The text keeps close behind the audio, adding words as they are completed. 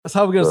That's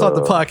how we're gonna start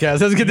the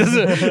podcast. Let's get this.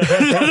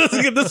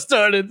 Let's get this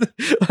started.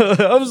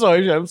 I'm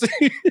sorry, Shamsi. I'm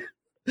sorry.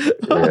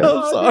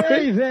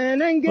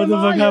 What the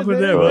fuck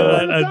happened there?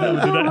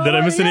 Did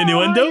I miss an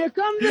innuendo?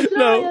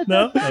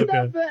 No.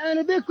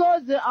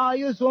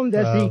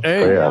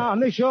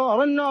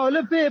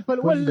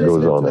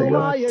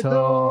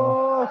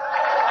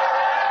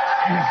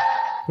 Okay.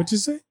 What'd you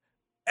say?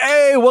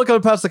 Hey,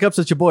 welcome to Past the Cups.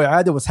 It's your boy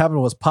Adil. What's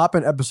happening was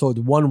popping episode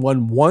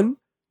 111,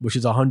 which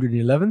is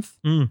 111th.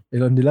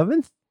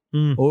 111th?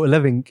 Or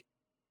 11?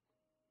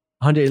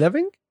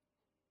 111?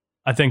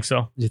 I think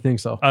so. You think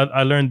so?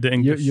 I learned the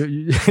English.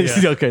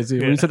 Okay, so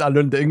when you said I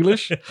learned the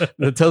English,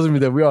 that tells me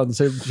that we are on the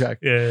same track.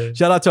 Yeah.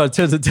 Shout out to our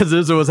tens and tens.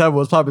 What's happening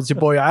was popping. It's your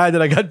boy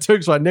Adil. I got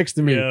Turks right next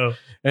to me. Yo.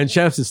 And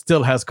Shamsi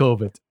still has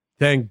COVID.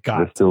 Thank God.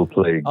 They're still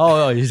plagued.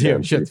 Oh, he's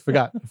here. Shit,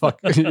 forgot. Fuck.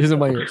 He's in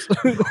my ears.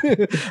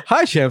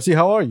 Hi, Shamsi.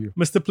 How are you?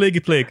 Mr.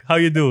 Plague. How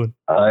you doing?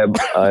 I'm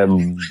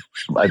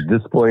at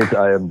this point.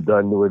 I am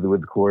done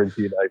with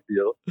quarantine. I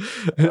feel.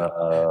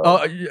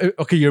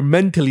 Okay. You're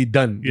mentally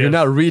done. Yes. You're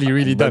not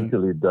really done.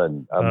 Mentally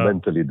done. I'm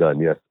mentally done.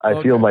 Yes,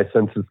 I feel my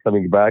senses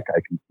coming back. I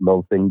can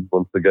smell things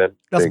once again.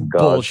 That's Thank God.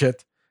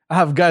 bullshit. I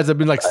have guys that have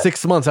been like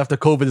 6 months after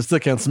COVID and still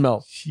can't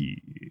smell.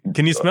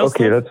 Can you smell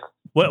Okay, stuff? that's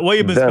What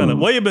you been them. smelling?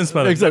 What you been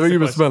smelling? Exactly. What you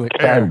been smelling?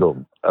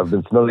 candle. I've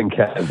been smelling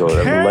candles.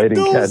 I've been lighting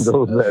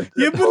Candles? candles.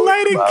 You've been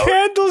lighting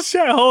candles,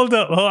 Shaq. Hold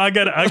up. I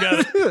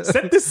gotta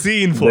set the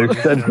scene for me.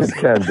 They're scented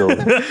candles.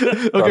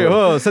 Okay,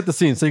 well, set the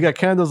scene. So you got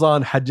candles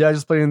on. Hajjaj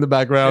is playing in the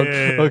background.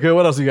 Yeah. Okay,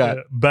 what else you got?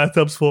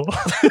 Bathtubs full.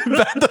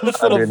 Bathtub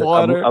full of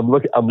water. I'm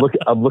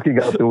looking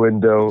out the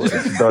window.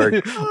 It's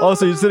dark.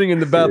 Also, you're sitting in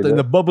the bathtub, in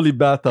the bubbly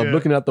bathtub, Yeah.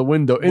 looking out the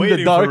window in Waiting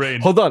the for dark.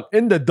 rain. Hold on,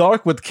 in the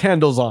dark with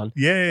candles on,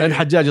 Yeah. and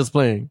Hajjaj is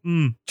playing,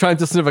 trying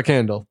to sniff a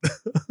candle.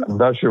 I'm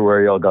not sure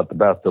where y'all got the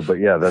bathtub, but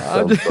yeah, that's.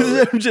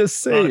 I'm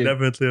just Oh, saying.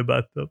 definitely a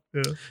bathtub.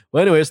 Yeah.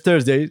 Well, anyway, it's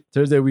Thursday.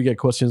 Thursday, we get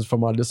questions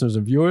from our listeners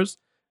and viewers.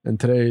 And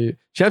today,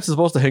 Shamsi is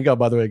supposed to hang out,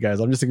 by the way, guys.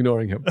 I'm just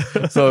ignoring him.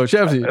 So,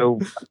 Shamsi.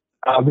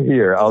 I'm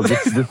here. I'll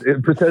just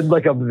pretend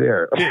like I'm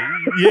there.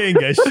 You ain't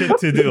got shit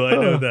to do. I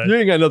know that. You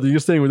ain't got nothing. You're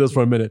staying with us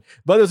for a minute.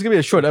 But it's going to be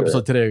a short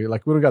episode today.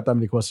 Like, we don't got that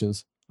many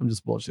questions. I'm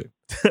just bullshitting.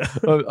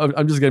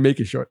 I'm just going to make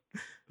it short.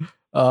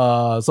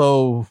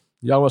 So,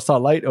 y'all want to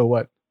start light or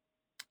what?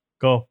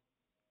 Go.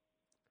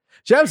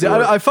 Shamsi,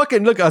 I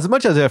fucking, look, as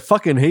much as I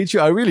fucking hate you,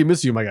 I really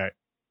miss you, my guy.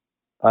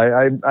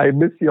 I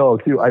miss y'all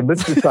too. I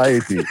miss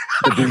society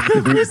to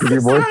be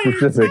more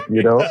specific.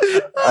 You know,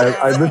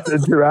 I miss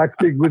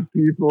interacting with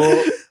people.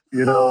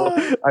 You know,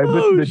 I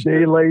miss the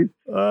daylight.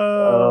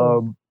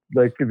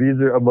 Like these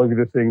are among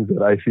the things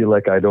that I feel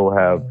like I don't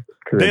have.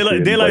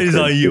 Daylight is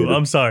on you.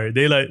 I'm sorry.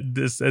 Daylight.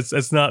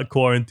 It's not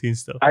quarantine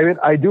stuff. I mean,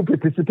 I do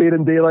participate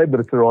in daylight,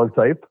 but it's the wrong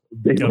type.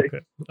 Daylight.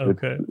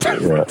 Okay.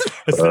 Yeah.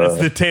 It's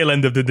the tail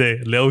end of the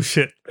day. Oh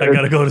shit! I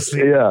gotta go to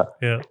sleep.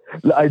 Yeah.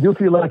 I do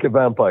feel like a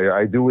vampire.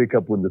 I do wake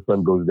up when the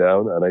sun goes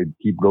down, and I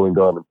keep going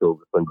on until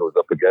the sun goes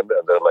up again,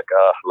 and then I'm like,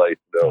 light.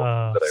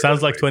 No.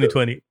 Sounds like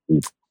 2020.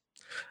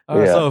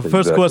 So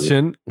first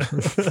question,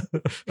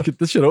 get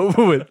this shit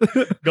over with.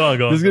 Go on.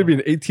 This is going to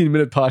be an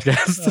 18-minute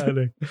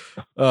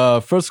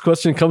podcast. First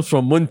question comes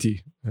from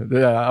Munti.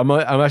 Yeah, I'm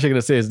actually going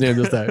to say his name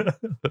this time.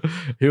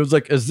 He was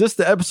like, is this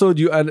the episode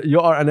you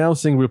are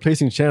announcing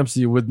replacing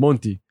Shamsi with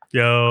Monty?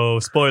 Yo,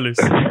 spoilers.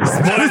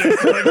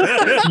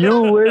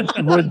 You wish,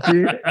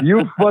 Munti.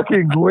 You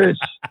fucking wish.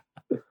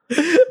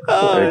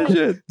 Oh,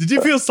 shit. Did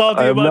you feel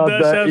salty I'm about not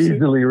that, that Shamsi?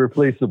 easily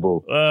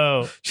replaceable.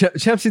 Wow.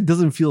 Shamsi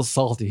doesn't feel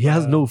salty. He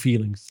has no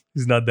feelings.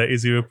 He's not that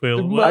easy to replace.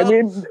 I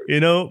mean, You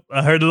know,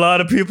 I heard a lot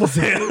of people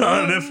say a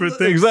lot of different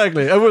things.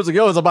 Exactly. Everyone's like,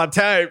 yo, it's about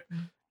time.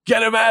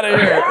 Get him out of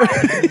here.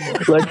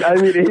 like, I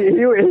mean,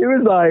 he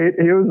was alright.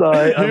 He was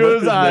alright.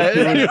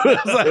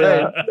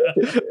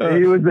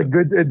 He was a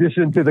good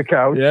addition to the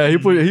couch. Yeah, he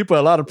put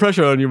a lot of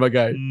pressure on you, my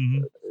guy.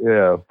 Mhm.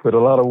 Yeah, put a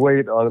lot of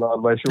weight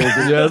on my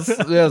shoulders.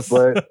 Yes.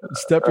 But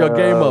Step your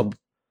game up.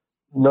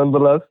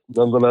 Nonetheless.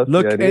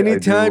 Look, yeah,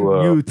 anytime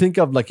you think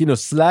of like,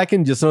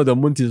 slacking, just know the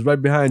Munti is right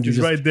behind you.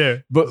 He's right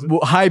there. But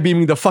high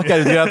beaming the fuck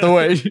out of you out the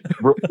way.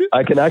 Bro,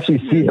 I can actually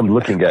see him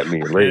looking at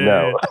me right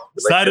now.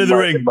 Side of the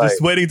ring,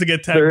 just waiting to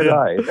get tagged third in.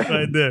 eye.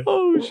 Right there.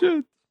 Oh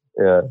shit.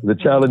 Yeah, the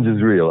challenge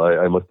is real.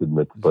 I must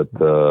admit, but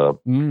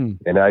and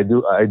I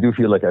do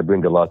feel like I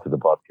bring a lot to the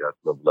podcast.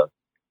 Nonetheless.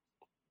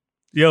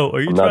 Yo,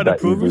 are you I'm trying not to that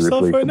prove easily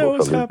yourself right now?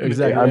 What's replaceable. happening?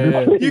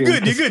 Exactly. You're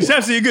good.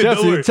 Shamsi, you're good.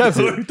 Don't worry.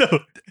 Shamsi. Don't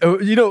worry.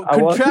 I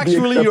want to be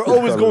Contractually, you're accepted,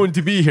 always fellas. going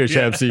to be here,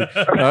 Shamsi.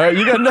 All right,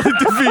 you got nothing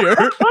to fear.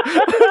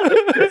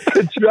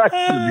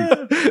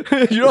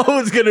 Contractually. You're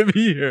always going to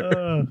be here.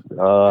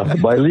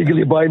 By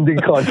legally binding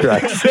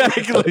contracts.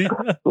 Exactly.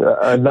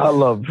 Not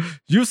love.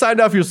 You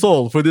signed off your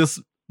soul for this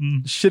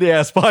shitty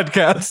ass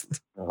podcast.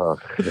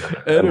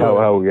 And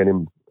how we get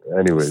him.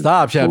 Anyways.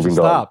 Stop, Shamsi. moving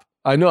Stop. on.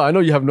 I know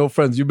you have no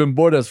friends. You've been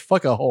bored as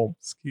fuck at home.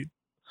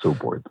 So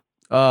bored.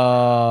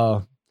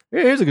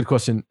 Here's a good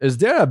question. Is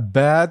there a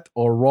bad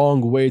or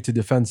wrong way to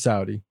defend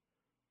Saudi?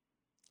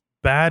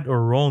 Bad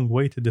or wrong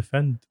way to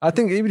defend? I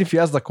think even if you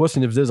ask the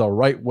question, if there's a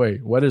right way,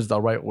 what is the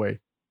right way?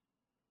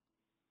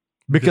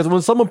 Because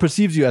when someone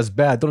perceives you as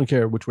bad, they don't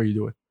care which way you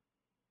do it.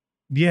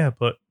 Yeah,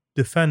 but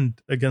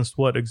defend against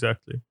what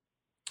exactly?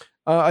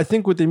 I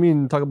think what they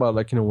mean, talk about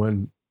like,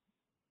 when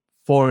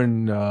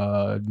foreign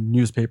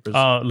newspapers.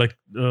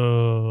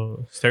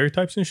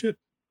 Stereotypes and shit?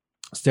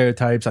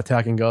 Stereotypes,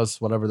 attacking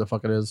us, whatever the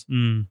fuck it is.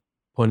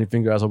 Pointing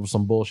fingers over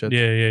some bullshit.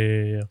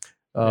 Yeah.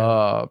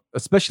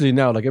 Especially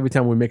now, like every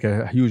time we make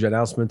a huge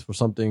announcement for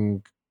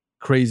something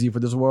crazy for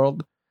this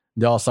world,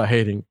 they all start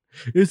hating.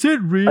 Is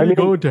it really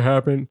going to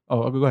happen?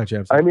 Oh, go ahead,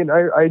 James. I mean,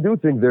 I do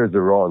think there's a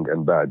wrong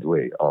and bad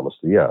way,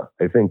 honestly. Yeah.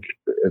 I think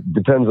it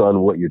depends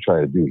on what you're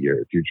trying to do here.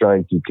 If you're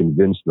trying to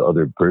convince the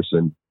other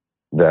person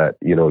that,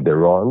 they're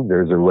wrong,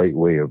 there's a right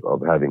way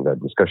of having that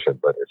discussion.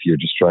 But if you're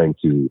just trying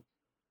to,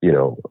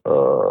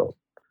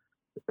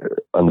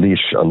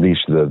 unleash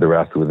the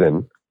wrath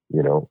within,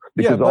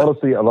 because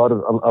honestly, a lot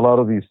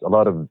of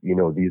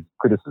these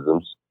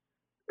criticisms,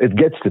 it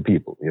gets to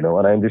people,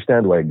 and I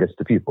understand why it gets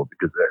to people,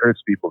 because it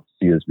hurts people to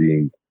see us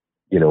being,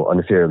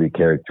 unfairly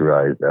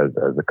characterized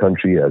as a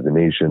country, as a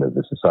nation, as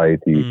a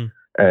society.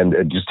 And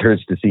it just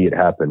hurts to see it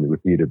happen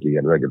repeatedly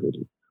and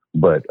regularly.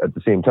 But at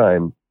the same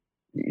time,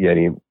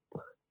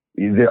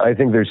 I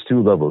think there's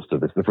two levels to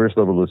this. The first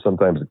level is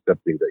sometimes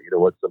accepting that,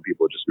 some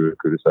people are just going to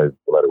criticize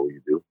no matter what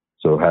you do.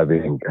 So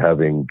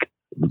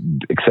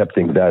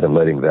accepting that and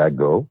letting that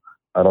go.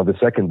 And on the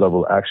second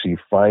level, actually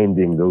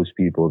finding those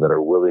people that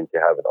are willing to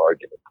have an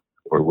argument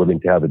or willing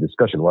to have a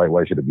discussion.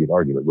 Why should it be an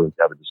argument? Willing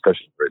to have a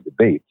discussion or a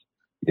debate,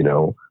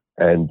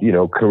 and,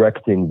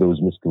 correcting those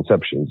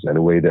misconceptions in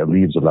a way that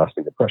leaves a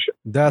lasting impression.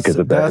 That's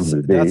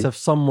if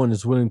someone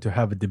is willing to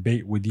have a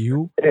debate with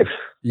you. If.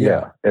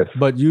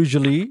 But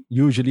usually,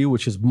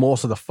 which is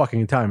most of the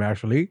fucking time,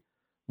 actually,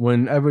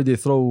 whenever they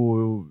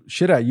throw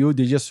shit at you,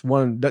 they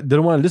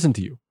don't want to listen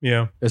to you.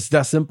 Yeah. It's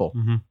that simple.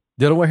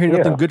 They don't want to hear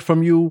nothing good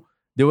from you.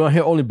 They want to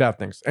hear only bad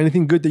things.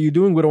 Anything good that you're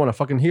doing, we don't want to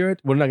fucking hear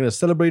it. We're not going to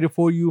celebrate it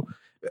for you.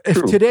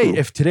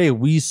 If today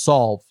we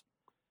solve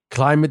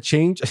climate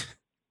change,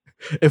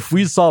 if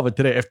we solve it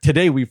today, if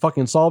today we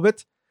fucking solve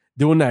it,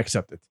 they will not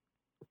accept it.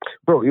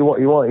 Bro,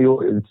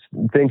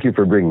 thank you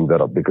for bringing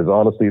that up, because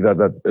honestly,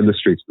 that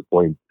illustrates the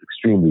point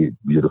extremely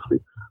beautifully.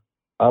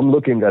 I'm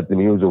looking at the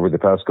news over the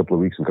past couple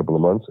of weeks and couple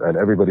of months, and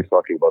everybody's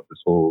talking about this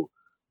whole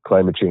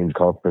climate change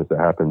conference that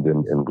happened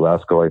in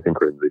Glasgow, I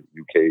think, or in the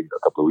UK a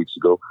couple of weeks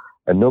ago.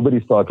 And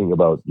nobody's talking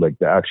about like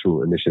the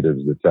actual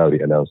initiatives that Saudi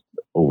announced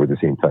over the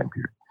same time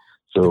period.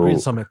 So, the Green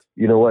Summit.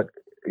 You know what?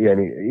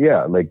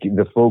 Like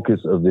the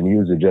focus of the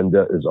news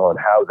agenda is on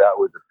how that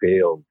was a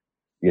failed,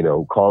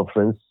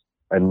 conference.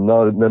 And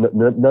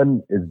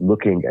none is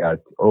looking at,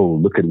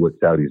 look at what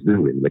Saudi's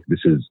doing. Like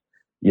this is,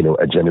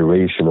 a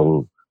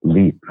generational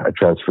leap, a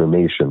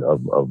transformation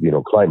of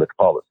climate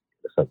policy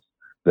in a sense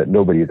that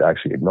nobody is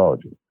actually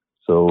acknowledging.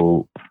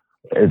 So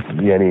it's,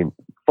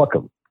 fuck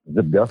them.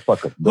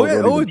 Fuck them.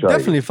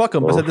 Definitely fuck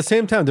them. But at the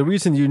same time, the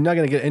reason you're not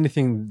going to get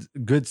anything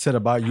good said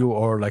about you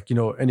or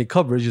any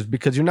coverage is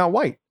because you're not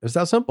white. It's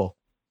that simple.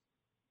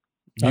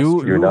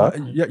 You're not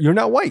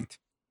white.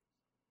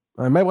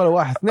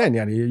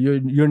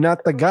 You're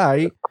not the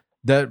guy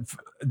that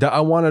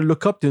I want to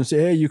look up to and say,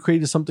 hey, you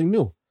created something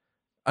new.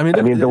 I mean,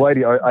 the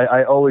Whitey.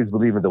 I always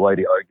believe in the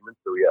Whitey argument.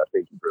 So yeah,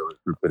 thank you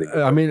for putting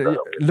it.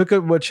 Look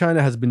at what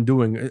China has been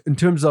doing in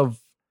terms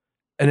of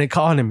an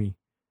economy.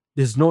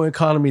 There's no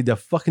economy that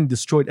fucking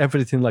destroyed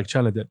everything like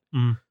China did,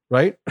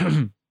 right?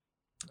 And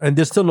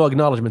there's still no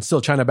acknowledgement. Still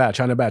China bad,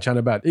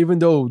 even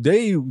though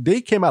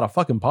they came out of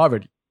fucking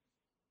poverty.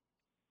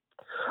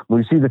 Well,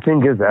 you see, the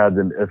thing is,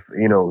 Adam, if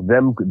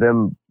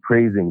them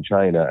praising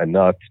China and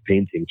not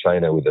painting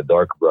China with a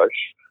dark brush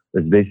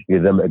is basically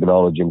them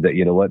acknowledging that,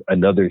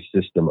 another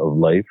system of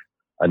life,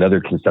 another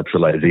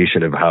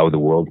conceptualization of how the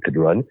world could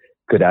run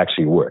could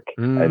actually work.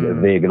 And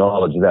if they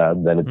acknowledge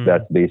that, then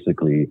that's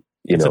basically,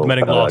 a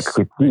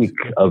critique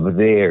of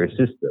their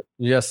system.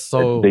 Yes.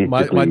 So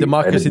my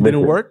democracy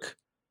didn't work.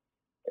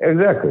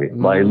 Exactly.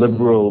 My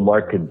liberal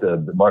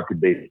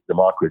market-based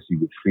democracy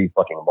with free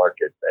fucking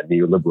markets and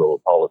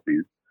neoliberal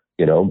policies,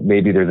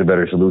 maybe there's a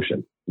better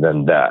solution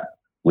than that,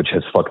 which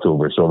has fucked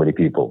over so many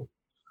people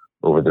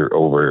over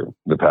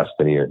the past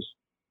 10 years.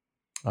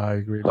 I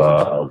agree.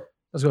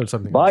 Let's go to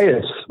something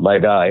bias, else. My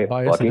guy.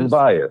 Fucking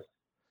bias.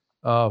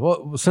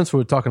 Well, since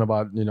we're talking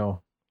about,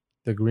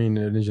 the green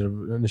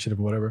initiative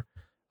or whatever,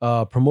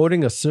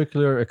 promoting a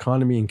circular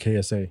economy in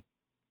KSA.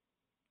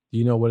 Do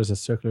you know what is a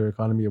circular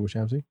economy at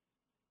Shamsi?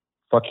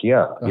 Fuck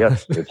yeah.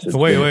 Yes.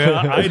 Wait,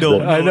 I don't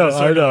know.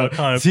 I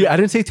know. See, I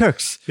didn't say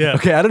Turks. Yeah.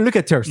 Okay, I didn't look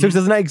at Turks. Turks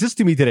does not exist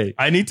to me today.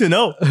 I need to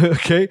know.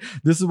 Okay.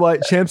 This is why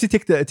Shamsi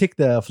take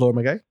the floor,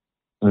 my guy.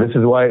 This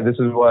is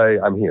why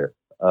I'm here.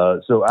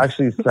 So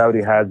actually,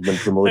 Saudi has been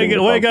promoting.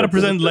 I got to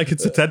present like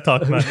it's a TED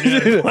Talk, man.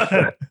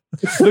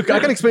 Look, I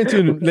can explain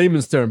to you in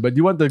layman's term, but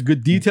you want the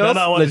good details?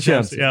 No, I want the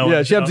Shamsi.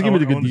 Shamsi, give me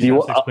the good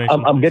details.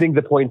 I'm getting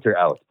the pointer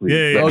out, please.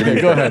 Yeah.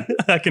 Okay, go ahead.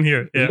 I can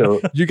hear it. Yeah.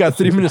 So, you got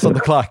 3 minutes on the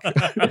clock.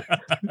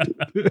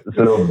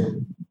 So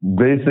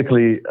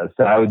basically,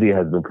 Saudi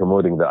has been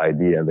promoting the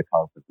idea and the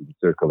concept of the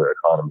circular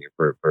economy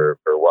for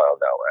a while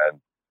now.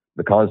 And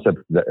the concept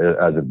that,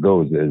 as it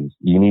goes is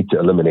you need to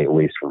eliminate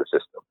waste from the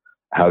system.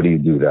 How do you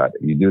do that?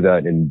 You do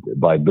that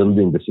by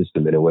building the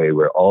system in a way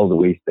where all the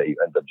waste that you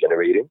end up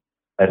generating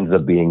ends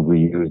up being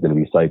reused and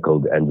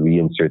recycled and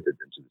reinserted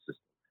into the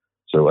system.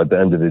 So at the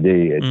end of the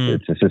day,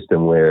 it's a system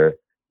where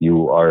you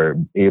are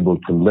able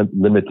to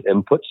limit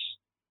inputs,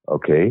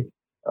 okay,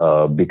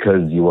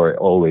 because you are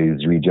always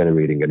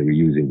regenerating and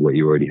reusing what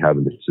you already have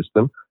in the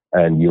system,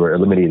 and you are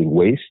eliminating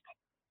waste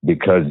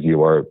because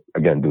you are,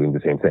 again, doing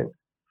the same thing.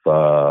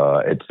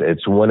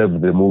 It's one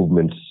of the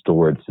movements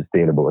towards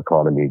sustainable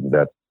economy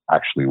that's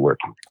actually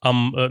working.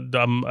 I'm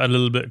a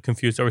little bit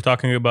confused. Are we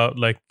talking about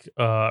like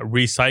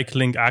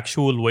recycling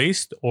actual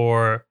waste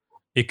or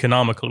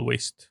economical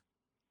waste?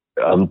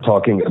 I'm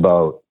talking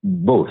about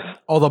both.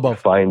 All the above.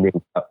 Finding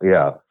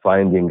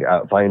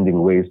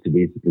ways to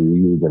basically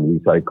reuse and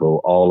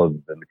recycle all of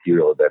the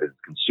material that is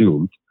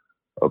consumed.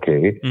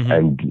 Okay,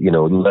 and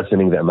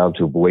lessening the amount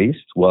of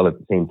waste while at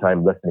the same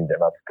time lessening the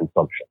amount of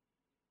consumption.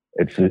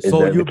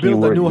 So you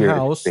build a new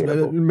house.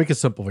 Let me make it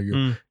simple for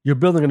you. You're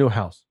building a new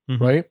house,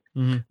 right?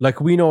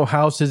 Like we know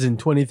houses in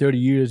 20, 30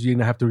 years, you're going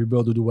to have to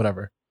rebuild or do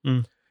whatever.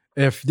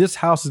 If this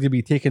house is going to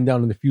be taken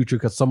down in the future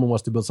because someone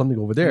wants to build something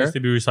over there. It needs to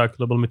be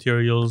recyclable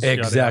materials.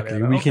 Exactly. Yada, yada,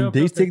 yada. We can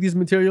take these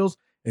materials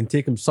and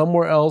take them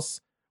somewhere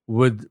else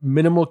with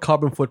minimal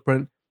carbon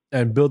footprint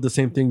and build the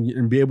same thing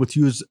and be able to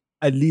use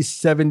at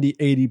least 70,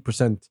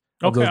 80%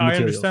 of those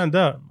materials. I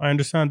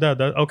understand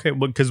that. Okay,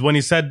 because when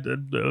he said,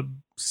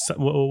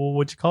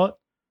 what'd you call it?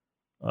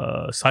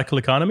 Cycle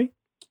economy?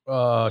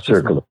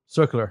 Circular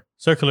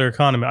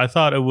economy. I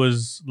thought it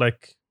was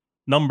like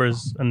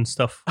numbers and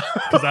stuff.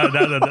 Because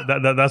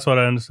that's what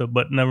I understood,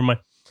 but never mind.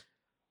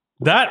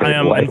 That I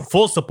am in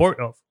full support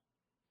of.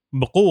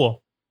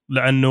 بقوة.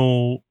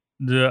 لأنه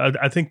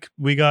I think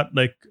we got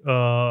like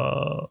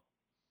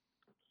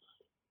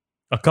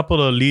a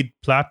couple of lead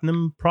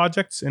platinum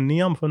projects in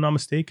NEOM, if I'm not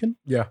mistaken.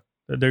 Yeah.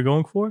 That they're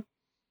going for.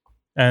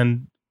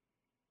 And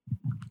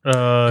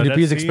can you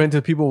please explain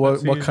to people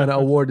what kind of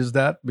award is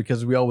that?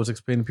 Because we always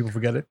explain and people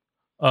forget it.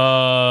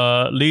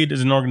 LEED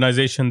is an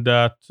organization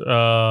that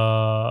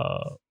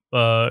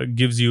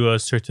gives you a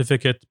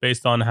certificate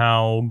based on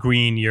how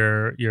green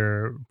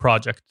your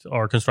project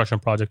or construction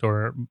project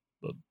or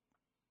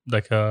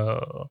like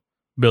a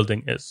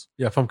building is.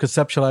 Yeah, from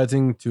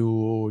conceptualizing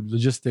to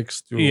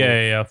logistics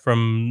to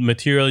from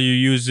material you're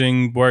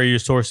using, where you're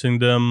sourcing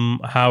them,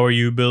 how are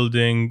you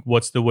building,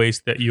 what's the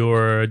waste that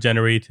you're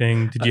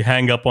generating, did you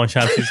hang up on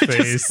Shamsi's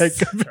face?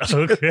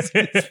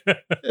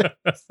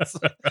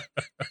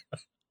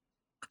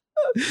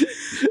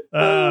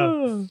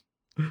 I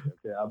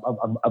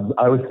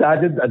was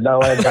saddened and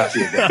now I'm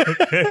happy again.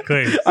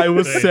 Great. I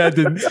was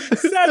saddened.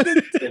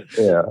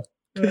 Yeah.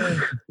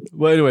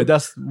 Well, anyway,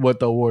 that's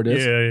what the award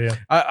is. Yeah.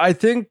 I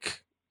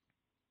think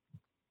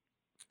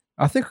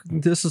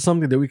this is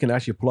something that we can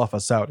actually pull off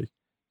as Saudi,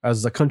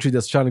 as a country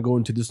that's trying to go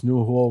into this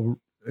new whole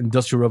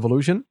industrial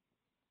revolution.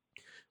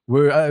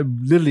 We're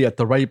literally at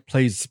the right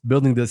place,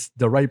 building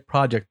the right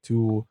project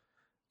to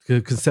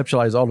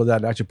conceptualize all of that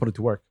and actually put it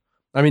to work.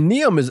 I mean,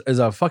 NEOM is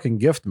a fucking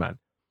gift, man.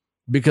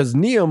 Because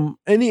NEOM,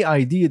 any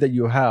idea that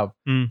you have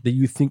that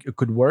you think it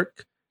could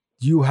work,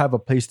 you have a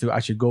place to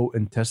actually go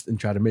and test and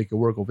try to make it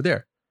work over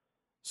there.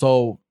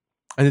 So,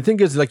 and the thing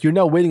is, like, you're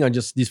not waiting on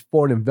just these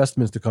foreign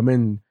investments to come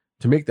in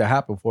to make that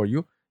happen for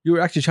you.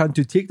 You're actually trying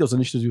to take those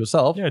initiatives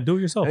yourself. Yeah, do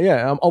it yourself.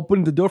 Yeah, I'm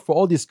opening the door for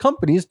all these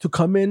companies to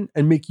come in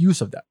and make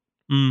use of that.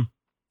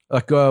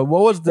 Like, what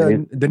was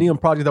the NEOM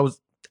project that was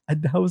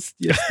announced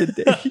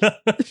yesterday?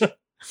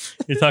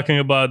 You're talking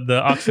about the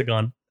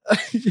Oxagon.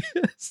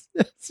 Yes.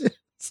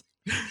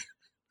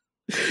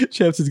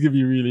 Champs is gonna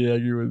be really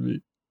angry with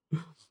me.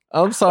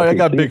 I'm sorry, I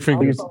got big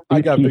fingers.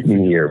 I got big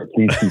fingers here.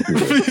 Please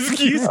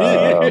keep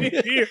me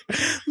here.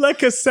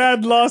 Like a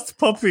sad lost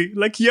puppy.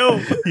 Like, yo,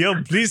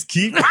 please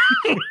keep me.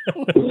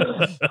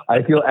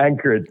 I feel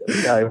anchored.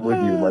 I'm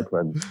with you, my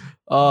friend.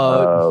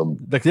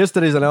 Like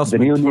yesterday's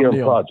announcement. The new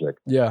NEOM project.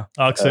 Yeah.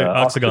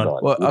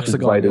 Oxagon. Well,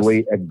 Oxagon, by the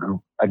way,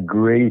 a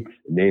great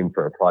name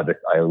for a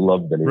project. I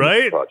love the name of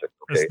the project.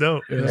 Okay? That's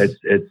dope. Yes.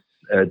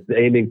 It's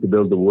aiming to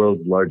build the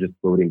world's largest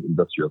floating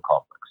industrial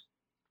complex.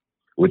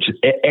 Which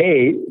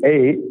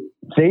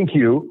thank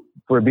you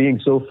for being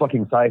so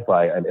fucking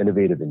sci-fi and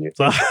innovative in your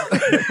right?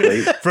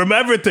 From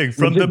everything,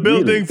 from the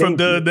building, from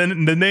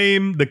the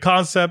name, the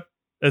concept,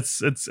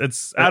 it's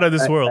out of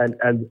this world.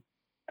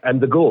 And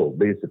the goal,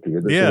 basically. So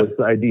what's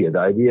the idea? The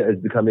idea is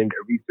becoming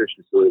a research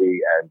facility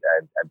and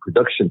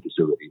production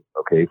facility,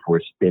 okay,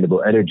 for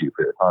sustainable energy,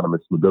 for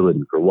autonomous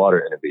mobility, for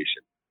water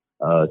innovation,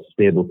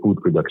 sustainable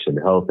food production,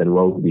 health and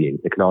well-being,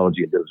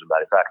 technology and digital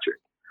manufacturing.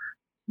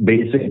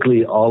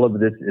 Basically, all of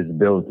this is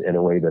built in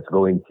a way that's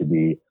going to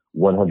be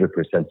 100%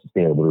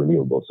 sustainable,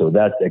 renewable. So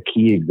that's a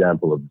key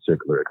example of the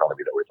circular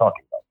economy that we're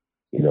talking about.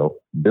 You know,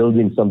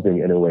 building something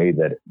in a way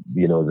that,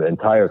 you know, the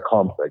entire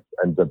complex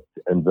ends up,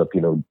 you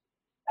know,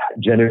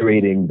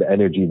 generating the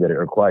energy that it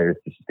requires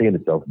to sustain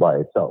itself by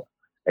itself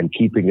and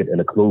keeping it in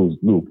a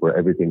closed loop where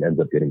everything ends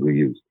up getting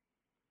reused.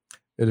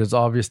 It is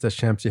obvious that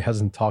Shamsi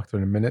hasn't talked to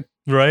her in a minute.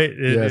 Right?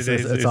 Yes,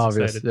 it's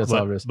obvious. excited. It's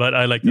obvious. But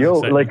I like this Yo,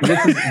 excitement. like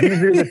this is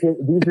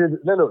these are the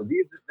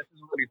things. This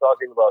is what you're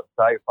talking about.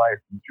 Sci-fi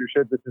future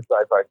shit. This is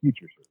sci-fi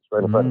future shit. It's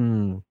right in front of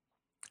you.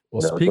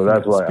 Well, No, so speaking,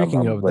 that's why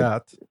speaking I'm of like-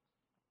 that,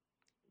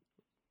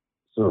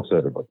 So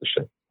excited about the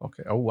shit.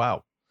 okay. Oh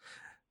wow.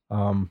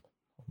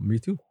 Me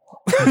too.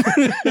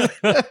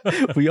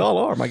 We all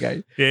are, my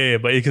guy. yeah,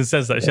 but you can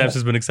sense that Shams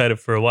has been excited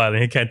for a while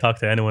and he can't talk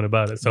to anyone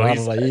about it. So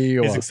he's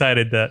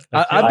excited that.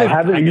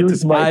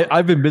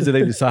 I've been busy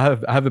lately, so I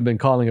haven't been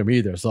calling him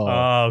either. So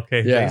Oh,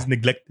 okay. Yeah. He's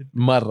neglected.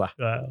 marra,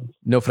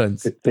 no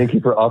friends. Thank you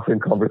for offering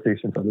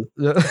conversation for this.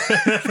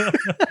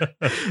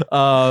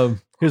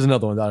 Here's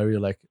another one that I really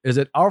like. Is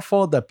it our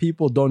fault that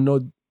people don't know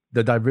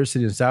the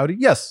diversity in Saudi?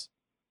 Yes,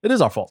 it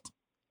is our fault.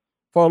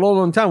 For a long,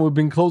 long time, we've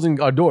been closing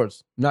our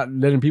doors, not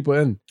letting people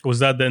in. Was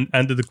that the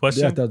end of the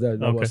question? Yeah,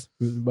 that Okay. was.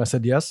 I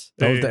said yes.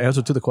 That was the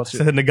answer to the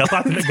question.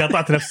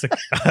 قطعت نفسك.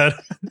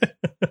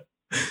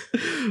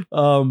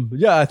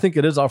 Yeah, I think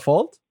it is our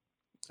fault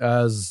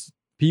as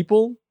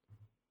people,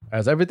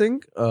 as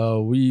everything.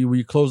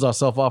 We close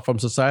ourselves off from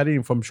society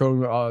and from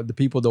showing the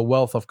people the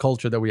wealth of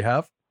culture that we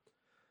have.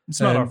 It's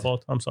not our And-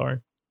 fault. I'm sorry.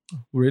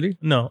 Really?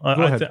 No,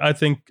 Go ahead. I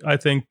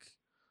think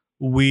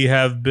we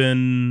have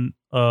been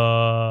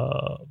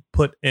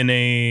put in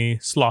a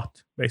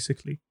slot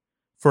basically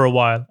for a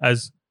while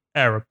as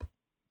Arab.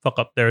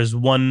 فقط. There is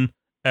one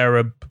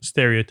Arab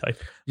stereotype.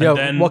 And Yeah.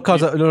 then What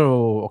cause?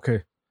 No.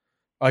 Okay.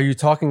 Are you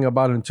talking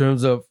about in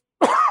terms of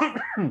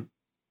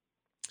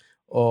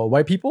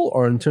white people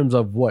or in terms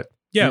of what?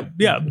 Yeah.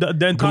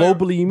 The entire,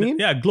 Globally, you mean?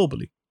 Yeah,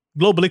 globally,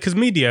 because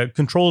media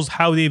controls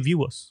how they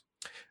view us.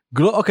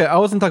 Okay, I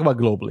wasn't talking about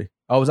globally.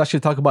 I was actually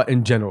talking about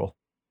in general.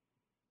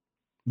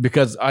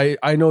 Because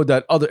I know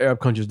that other Arab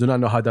countries do not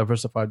know how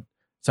diversified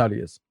Saudi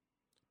is.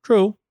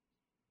 True.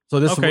 So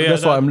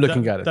that's why I'm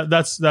looking at it.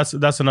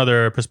 That's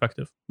another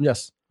perspective.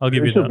 Yes. I'll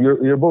give you Yusuf, that.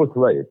 you're both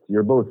right.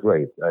 You're both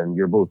right, and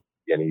you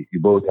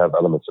both have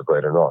elements of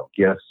right and wrong.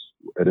 Yes,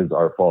 it is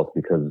our fault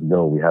because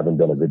no, we haven't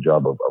done a good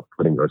job of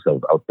putting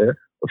ourselves out there,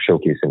 of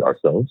showcasing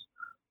ourselves.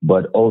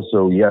 But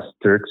also, yes,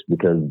 Turks,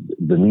 because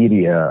the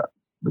media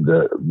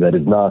that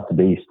is not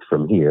based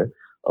from here,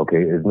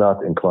 okay, is not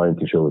inclined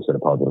to show us in a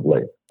positive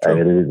light. True. And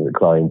it is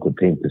inclined to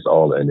paint us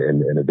all in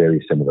a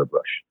very similar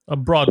brush. A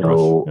broad brush.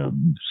 Yeah.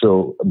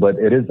 But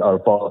it is our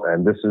fault,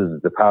 and this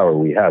is the power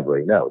we have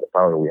right now. The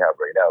power we have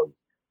right now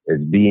is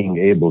being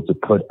able to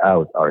put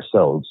out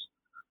ourselves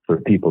for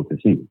people to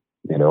see,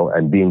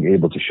 and being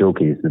able to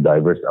showcase the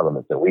diverse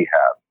elements that we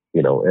have,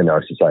 in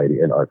our society,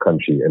 in our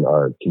country, in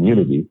our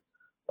community,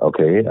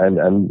 okay,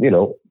 and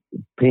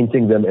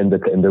painting them in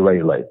the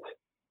right light.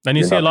 And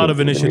you You're see a not lot of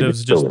painting them, you're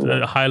initiatives just showing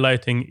them.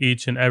 highlighting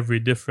each and every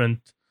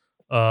different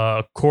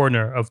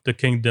corner of the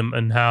kingdom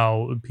and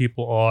how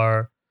people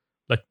are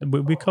like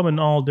we come in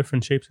all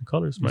different shapes and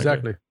colors. my guy.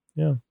 Exactly.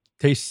 Yeah.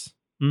 Tastes.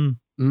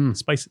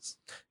 Spices.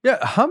 Yeah.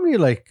 How many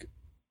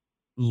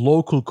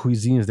local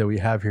cuisines that we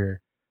have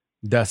here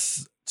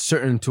that's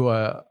certain to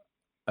a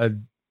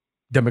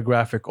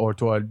demographic or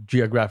to a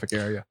geographic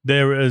area?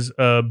 There is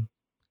a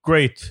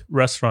great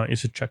restaurant you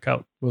should check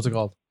out. What's it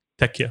called?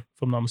 Tekia,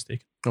 if I'm not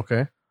mistaken.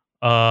 Okay.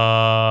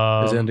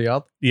 Uh, Is it in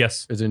Riyadh?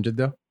 yes. Is it in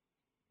Jeddah?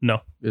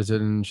 No. Is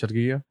it in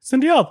Sharqiyya? It's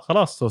in Riyadh.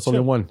 خلاص. So it's only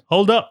Shit. one.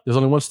 Hold up. There's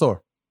only one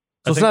store.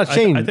 So I it's think- not a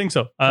chain. I think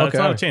so. Okay, It's not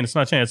a alright. chain. It's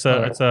not a chain. It's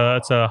Alright.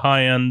 it's a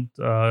high-end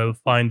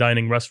fine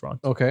dining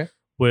restaurant Okay.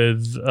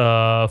 with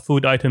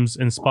food items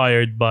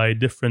inspired by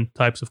different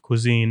types of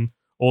cuisine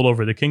all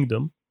over the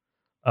kingdom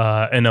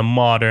in a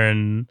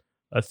modern,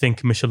 I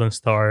think, Michelin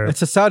star.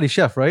 It's a Saudi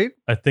chef, right?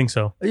 I think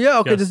so. Yeah.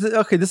 Okay. Yes.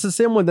 This is the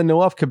same one that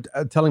Nawaf kept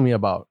telling me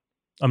about.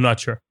 I'm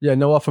not sure. Yeah,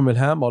 Nawaf from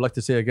Ilham. I'd like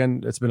to say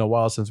again, it's been a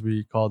while since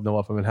we called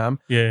Nawaf from Ilham.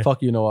 Yeah.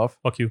 Fuck you, Nawaf,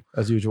 Fuck you.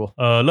 as usual.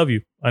 Love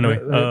you. Anyway.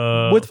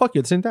 With fuck you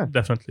at the same time.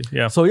 Definitely.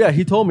 Yeah. So yeah,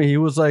 he told me, he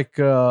was like,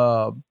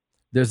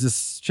 there's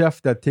this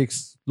chef that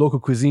takes local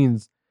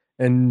cuisines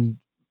and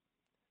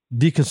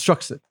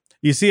deconstructs it.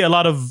 You see a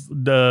lot of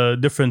the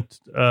different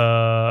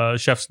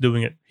chefs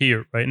doing it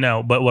here right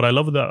now. But what I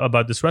love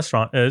about this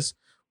restaurant is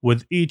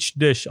with each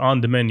dish on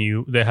the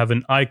menu, they have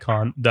an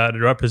icon that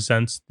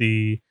represents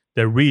the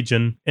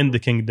region in the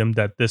kingdom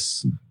that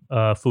this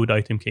food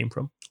item came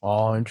from.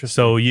 Oh, interesting.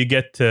 So you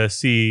get to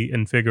see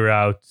and figure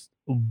out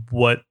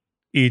what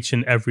each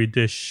and every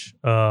dish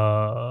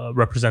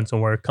represents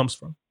and where it comes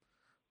from.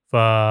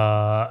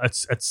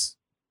 It's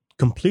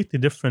completely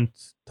different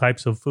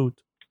types of food.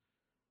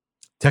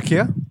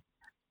 Tekia?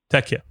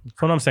 Tekia.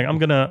 From what I'm saying, I'm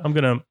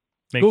gonna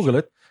make Google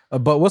it.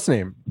 But what's the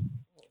name?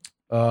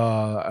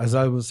 As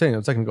I was saying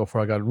a second ago,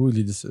 before I got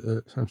rudely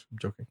I'm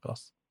joking.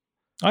 Class.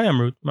 I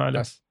am rude.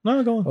 Yes.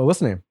 No, go on. What's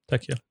the name?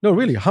 Tekia. No,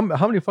 really. How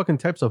many fucking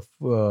types of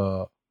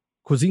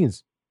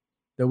cuisines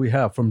that we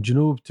have from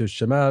Junub to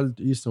Shamal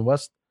to East and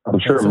West? I'm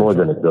sure more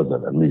than a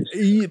dozen at least.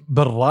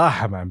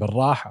 بالراحة, man.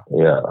 بالراحة.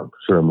 Yeah, I'm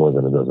sure more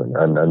than a dozen.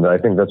 And I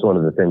think that's one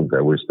of the things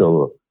that we're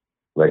still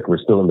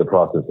in the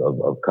process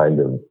of kind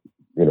of,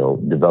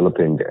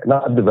 developing,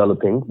 not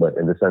developing, but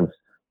in the sense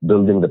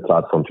building the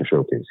platform to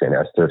showcase. And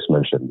as Turks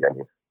mentioned,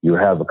 you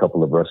have a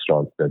couple of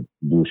restaurants that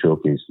do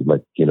showcase,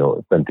 like,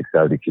 authentic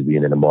Saudi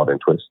cuisine in a modern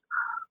twist.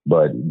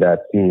 But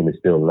that theme is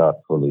still not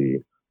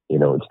fully,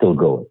 it's still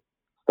going.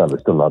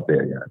 It's still not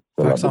there yet.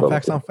 Facts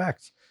on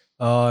facts.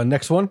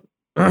 Next one.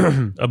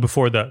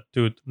 Before that,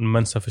 dude,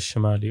 Mansaf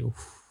al-Shamali.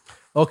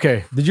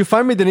 Okay. Did you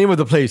find me the name of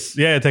the place?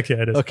 Yeah,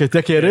 Tekia it is. Okay,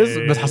 Tekia it is.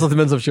 بس حصلت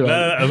منزف شو.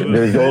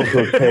 There's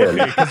also Hale.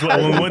 Because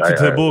when we went to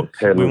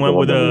Tabuk, we went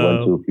with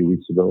a few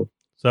weeks ago.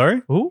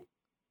 Sorry, who?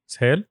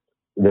 Hale.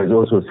 There's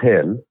also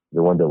Hale,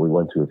 the one that we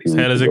went to a few weeks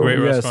ago. Hale is a great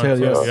restaurant. Hale,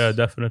 yes. Yeah,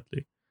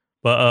 definitely.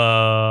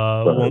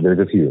 But there's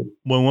a few.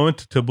 When we went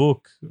to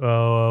Tabuk,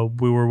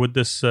 we were with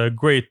this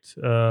great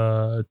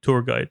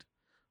tour guide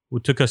who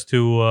took us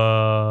to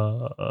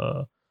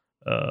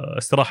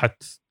استراحة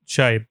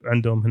شايب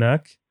عندهم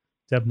هناك.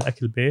 جابنا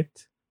أكل بيت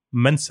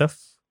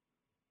منسف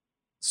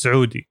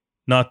سعودي,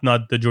 not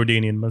the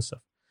Jordanian منسف.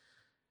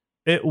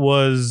 It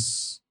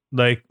was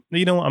like,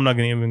 I'm not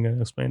even going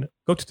to explain it.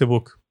 Go to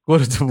Tabuk. Go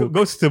to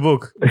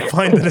Tabuk.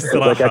 Find the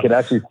restaurant. Like I can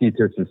actually see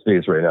Turks'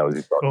 face right now as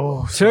he's talking.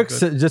 Oh,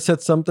 Turks just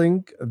said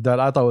something that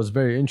I thought was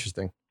very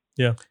interesting.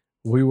 Yeah.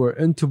 We were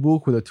in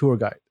Tabuk with a tour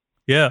guide.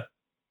 Yeah.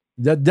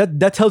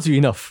 That tells you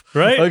enough.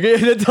 Right? Okay,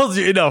 that tells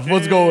you enough.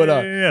 What's going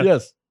on. Yeah.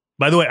 Yes.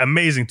 By the way,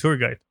 amazing tour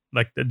guide.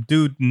 Like, the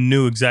dude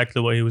knew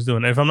exactly what he was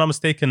doing. And if I'm not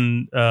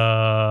mistaken,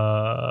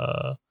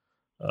 وزارة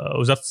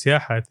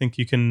السياحة, I think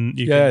you can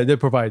they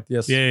provide,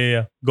 yes.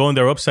 Yeah. Go on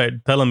their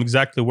website, tell them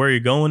exactly where you're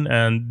going,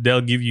 and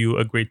they'll give you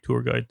a great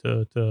tour guide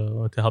to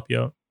help you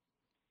out.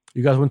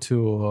 You guys went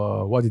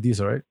to Wadi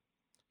Disa, right?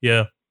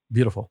 Yeah.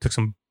 Beautiful. Took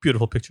some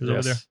beautiful pictures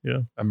over there.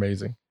 Yeah.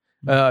 Amazing.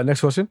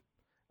 Next question.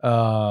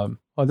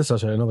 This is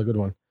actually another good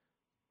one.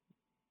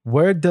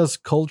 Where does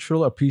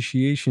cultural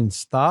appreciation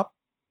stop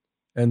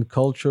and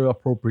cultural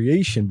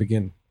appropriation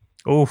begin?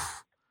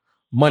 Oof.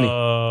 Money.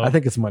 I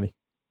think it's money.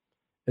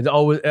 It's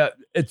always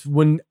it's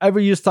whenever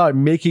you start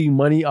making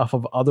money off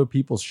of other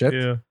people's shit.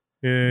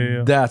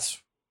 Yeah.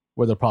 That's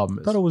where the problem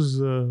is. I thought it was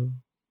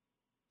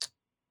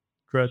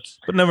dreads,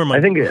 but never mind.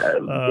 I think it's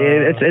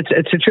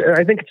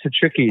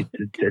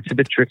a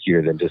bit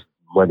trickier than just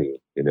money.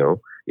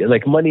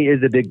 Like, money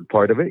is a big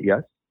part of it,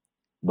 yes,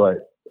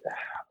 but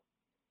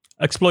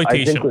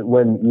exploitation. I think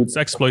it's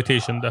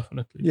exploitation,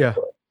 definitely. Yeah.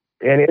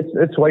 And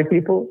it's white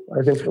people.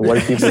 I think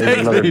white people is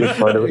another big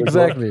part of it.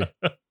 Exactly.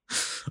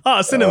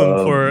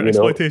 Synonym for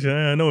exploitation.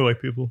 I know white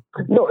people.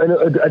 No, and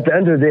at the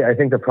end of the day, I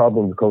think the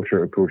problem with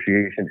cultural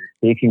appropriation is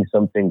taking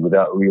something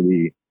without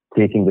really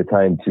taking the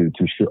time to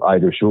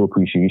either show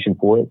appreciation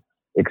for it,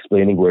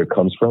 explaining where it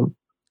comes from,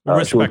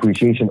 show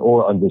appreciation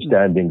or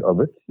understanding of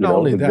it. Not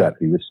only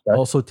exactly, that, respect.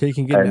 Also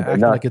taking it and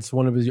acting like it's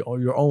one of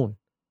your own,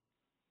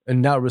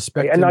 and not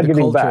respecting not the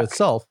culture back.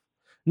 itself.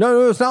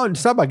 No, it's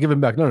not about giving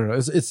back. No.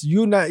 It's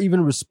you not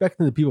even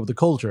respecting the people of the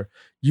culture.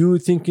 You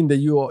thinking that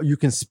you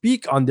can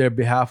speak on their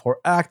behalf or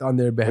act on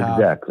their behalf.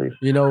 Exactly.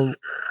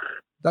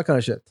 That kind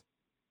of shit.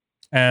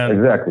 And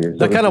exactly. So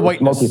that kind of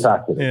whiteness.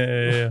 Multifaceted.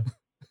 Yeah.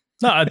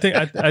 No, I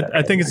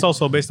think it's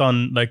also based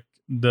on like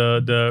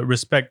the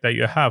respect that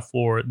you have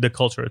for the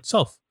culture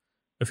itself.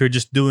 If you're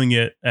just doing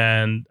it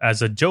and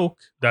as a joke,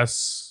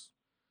 that's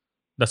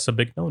a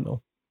big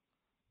no.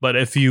 But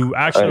if you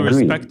actually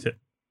respect it,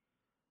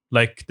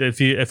 like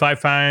if I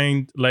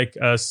find like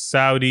a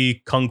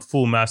Saudi kung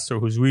fu master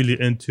who's really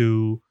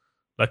into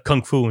like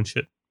kung fu and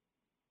shit,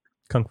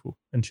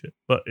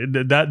 but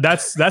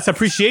that's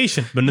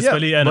appreciation. But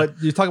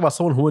you talk about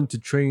someone who went to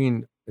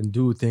train and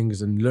do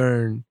things and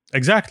learn.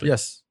 Exactly.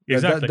 Yes.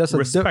 Exactly. That's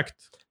respect.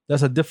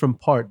 That's a different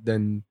part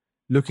than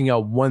looking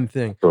at one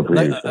thing.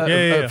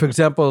 Like, for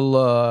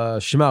example,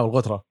 Shima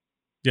al-Ghatra.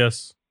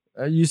 Yes.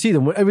 You see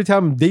them every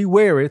time they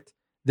wear it.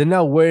 They're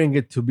not wearing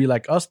it to be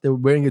like us. They're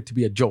wearing it to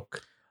be a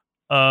joke.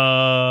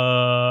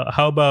 How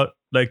about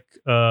like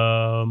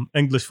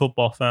English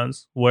football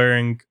fans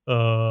wearing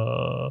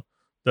the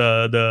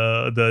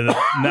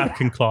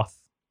napkin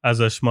cloth as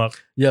a shmar?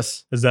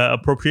 Yes. Is that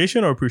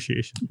appropriation or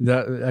appreciation?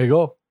 There you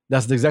go.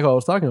 That's exactly what I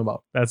was talking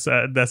about. That's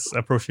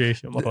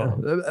appreciation.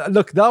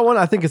 Look, that one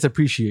I think it's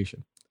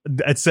appreciation.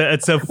 It's a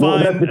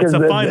fine. It's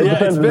a fine.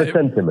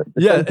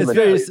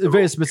 It's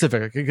very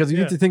specific because you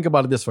need to think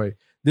about it this way.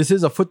 This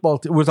is a football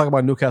team. We're talking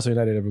about Newcastle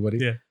United, everybody.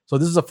 Yeah. So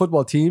this is a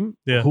football team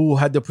who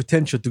had the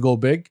potential to go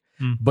big,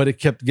 but it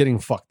kept getting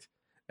fucked.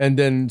 And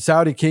then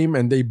Saudi came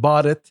and they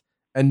bought it,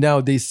 and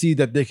now they see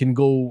that they can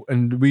go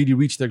and really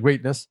reach their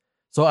greatness.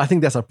 So I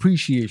think that's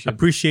appreciation.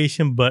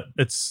 But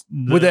it's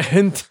with a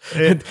hint.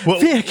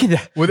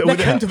 With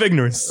a hint of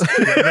ignorance.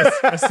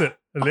 That's it.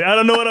 I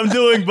don't know what I'm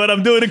doing, but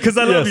I'm doing it because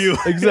I love you.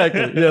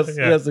 Exactly.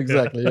 Yes,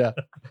 exactly. Yeah.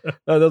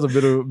 That's a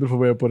beautiful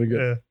way of putting it.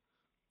 Yeah.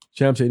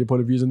 Champs, any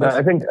point of views on this?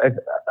 I think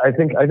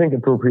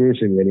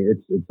appropriation.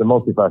 It's a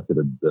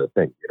multifaceted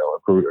thing.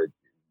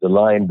 The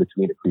line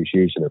between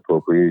appreciation and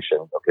appropriation,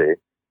 okay,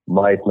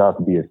 might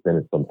not be as thin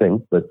as some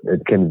things, but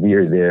it can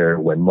veer there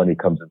when money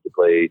comes into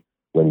play,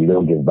 when you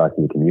don't give back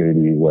to the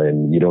community,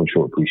 when you don't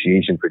show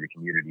appreciation for the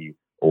community,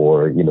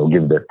 or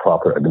give the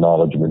proper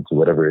acknowledgement to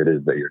whatever it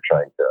is that you're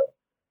trying to,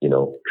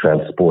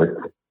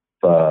 transport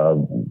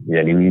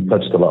Yeah, we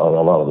touched a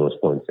lot of those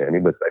points, Andy.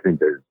 But I think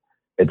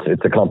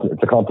it's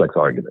a complex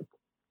argument.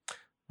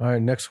 All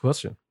right, next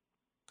question.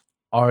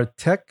 Are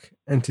tech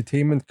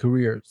entertainment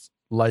careers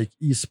like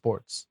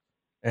esports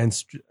and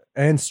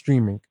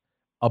streaming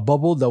a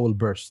bubble that will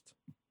burst?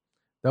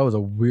 That was a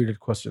weird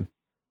question.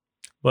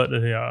 But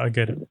yeah, I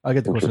get it. I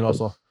get the question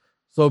also.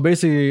 So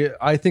basically,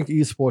 I think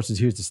esports is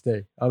here to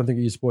stay. I don't think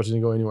esports is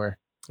going to go anywhere.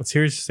 It's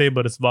here to stay,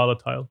 but it's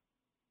volatile.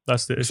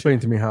 That's the issue. Explain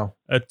to me how.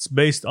 It's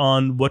based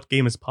on what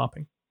game is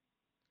popping.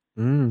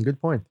 Good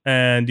point.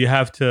 And you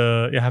have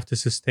to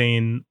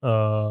sustain.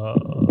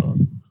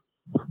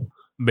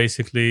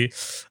 Basically,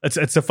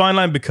 it's a fine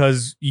line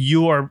because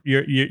you're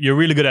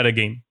really good at a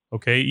game.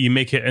 Okay, you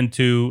make it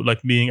into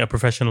like being a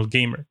professional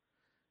gamer.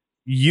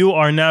 You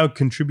are now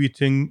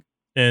contributing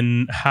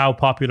in how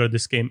popular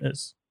this game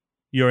is.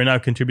 You are now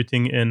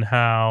contributing in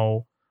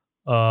how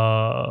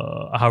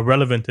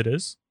relevant it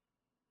is,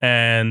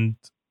 and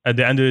at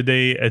the end of the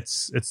day,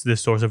 it's the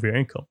source of your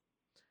income.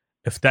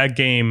 If that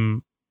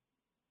game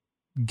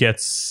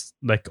gets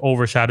like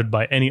overshadowed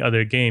by any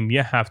other game,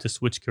 you have to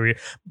switch career.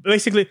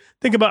 Basically,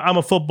 think about I'm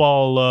a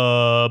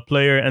football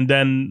player, and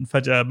then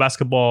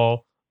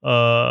basketball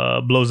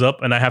blows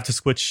up, and I have to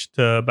switch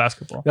to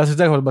basketball. That's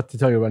exactly what I'm about to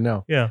tell you right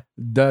now. Yeah,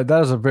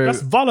 that is a very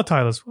that's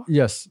volatile as well.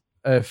 Yes,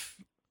 if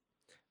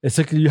it's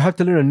like you have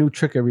to learn a new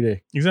trick every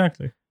day.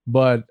 Exactly.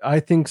 But I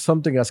think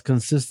something as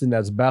consistent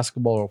as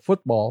basketball or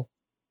football,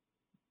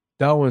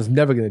 that one's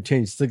never going to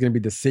change. It's still going to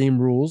be the same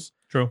rules.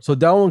 True. So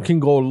that one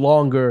can go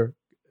longer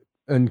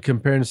in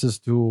comparisons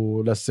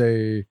to, let's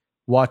say,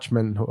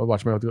 Watchmen. Yeah,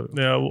 Overwatch.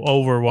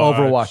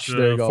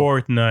 There you go.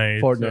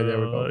 Fortnite. There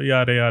we go.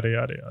 Yada yada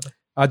yada yada.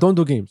 I don't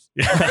do games.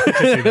 Yeah.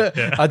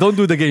 I don't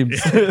do the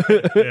games.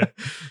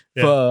 Yeah.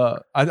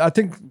 But I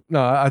think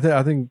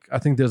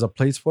there's a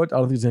place for it. I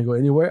don't think it's gonna go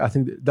anywhere. I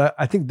think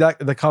that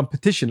the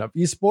competition of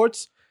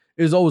esports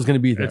is always gonna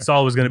be there. It's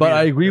always gonna be. But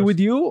I agree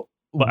with you.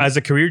 But as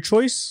a career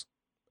choice,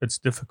 it's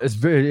difficult. It's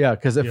very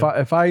because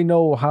if I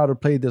know how to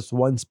play this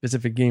one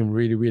specific game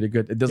really really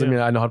good, it doesn't mean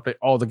I know how to play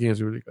all the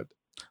games really good.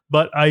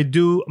 But I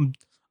do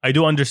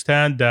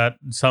understand that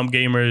some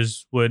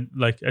gamers would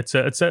like it's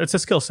a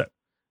skill set.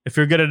 If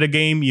you're good at a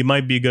game, you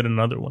might be good at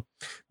another one.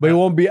 But you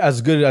won't be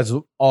as good as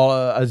you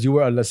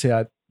were, let's say,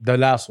 at the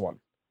last one.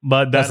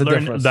 But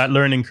that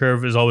learning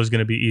curve is always going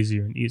to be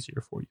easier and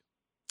easier for you.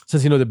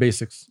 Since you know the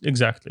basics.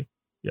 Exactly.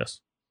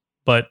 Yes.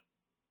 But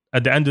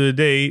at the end of the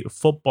day,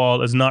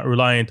 football is not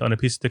reliant on a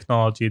piece of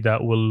technology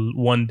that will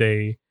one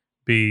day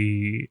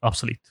be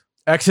obsolete.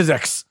 X is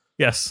X.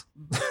 Yes.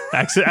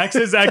 X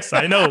is X.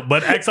 I know.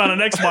 But X on an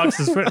Xbox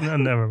is...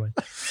 Never mind.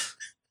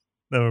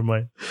 Never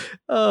mind.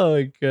 Oh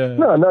my god!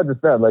 No, not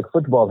just that. Like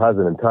football has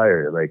an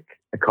entire like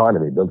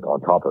economy built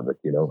on top of it.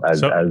 You know,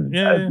 as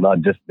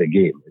not just the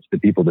game; it's the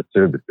people that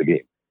service the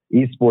game.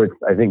 Esports,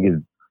 I think,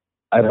 is.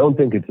 I don't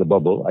think it's a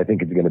bubble. I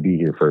think it's going to be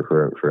here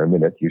for a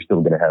minute. You're still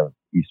going to have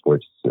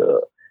esports.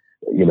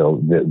 You know,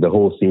 the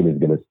whole scene is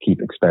going to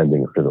keep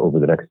expanding over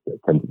the next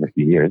 10 to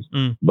 15 years.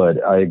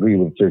 But I agree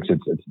with Turks.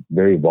 It's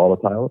very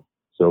volatile.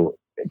 So,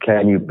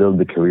 can you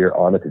build a career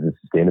on it? Is it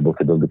sustainable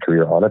to build a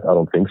career on it? I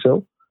don't think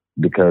so.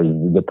 Because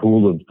the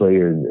pool of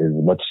players is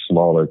much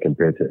smaller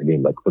compared to a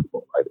game like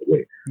football, either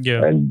way.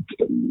 Yeah. And,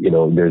 you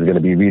know, there's going to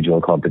be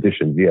regional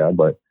competitions,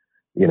 but,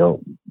 you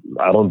know,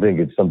 I don't think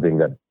it's something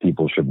that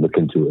people should look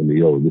into and be,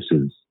 this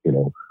is, you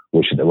know,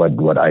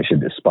 what I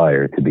should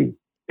aspire to be.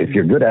 If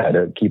you're good at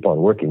it, keep on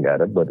working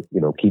at it, but, you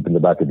know, keep in the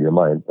back of your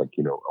mind, like,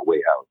 you know, a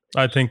way out.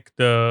 I think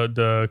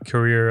the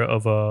career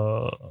of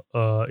a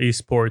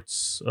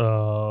esports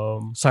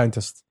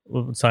scientist,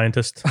 let's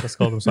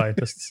call them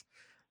scientists.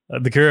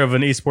 The career of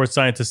an esports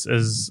scientist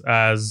is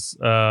as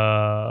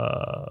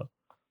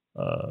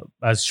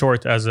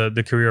short as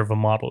the career of a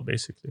model,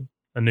 basically.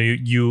 And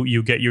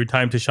you get your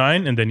time to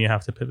shine, and then you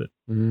have to pivot.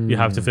 You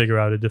have to figure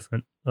out a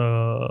different.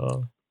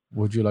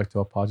 Would you like to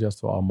apologize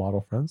to our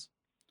model friends?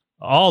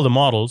 All the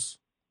models,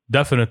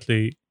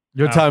 definitely.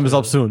 Your time is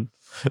up soon.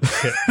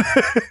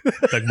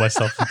 Take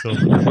myself into.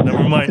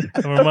 Never mind.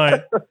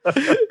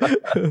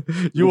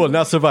 You will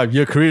not survive.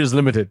 Your career is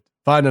limited.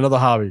 Find another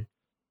hobby.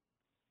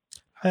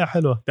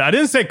 Hello. I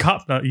didn't say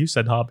cop. No, you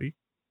said hobby.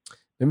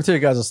 Let me tell you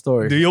guys a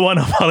story. Do you want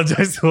to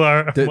apologize to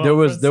our? There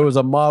was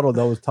a model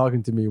that was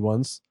talking to me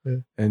once,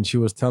 and she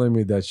was telling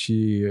me that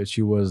she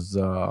was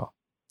a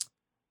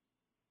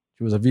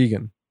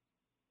vegan,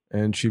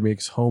 and she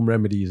makes home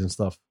remedies and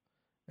stuff.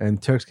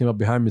 And Turks came up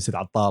behind me and said,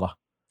 "Attara."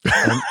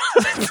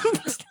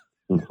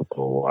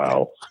 Oh,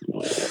 wow.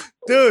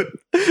 Dude,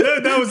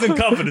 that was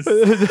incompetence.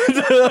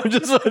 I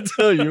just want to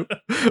tell you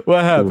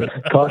what happened.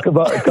 Talk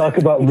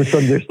about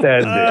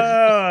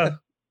misunderstanding.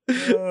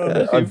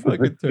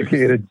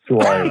 Unsophisticated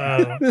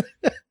swine.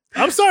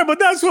 I'm sorry, but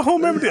that's what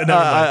home remedy.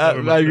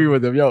 I agree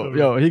with him.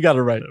 Yo, he got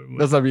it right.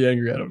 Let's not be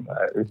angry at him.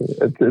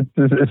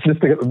 It's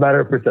just a matter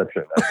of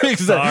perception.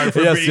 Sorry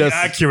for being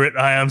accurate.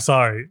 I am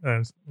sorry.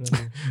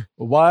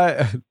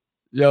 Why?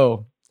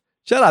 Yo,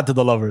 shout out to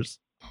the lovers.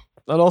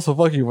 And also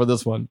fuck you for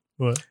this one.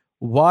 What?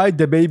 Why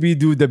the baby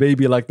do the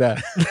baby like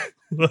that?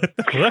 What?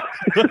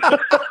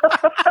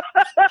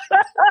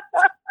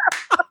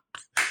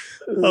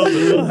 What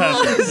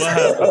happened?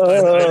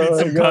 I need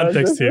some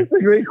context here. That's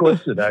a great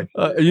question,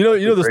 actually. You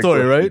know the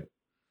story, right?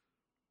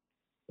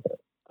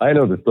 I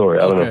know the story.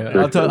 I don't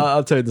know. Okay,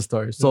 I'll tell you the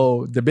story.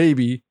 So the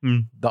baby,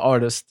 the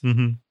artist,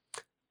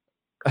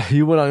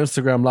 he went on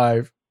Instagram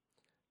Live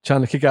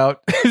trying to kick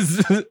out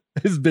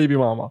his baby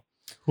mama.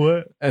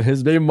 What? And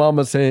his baby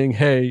mama saying,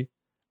 "Hey,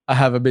 I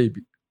have a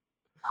baby."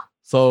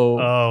 So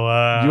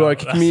you are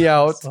kicking me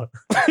out.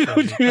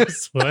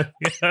 That's what.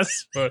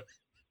 That's what.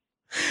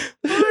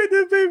 Why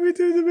did baby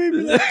do the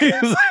baby like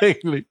that?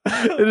 Exactly.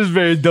 It is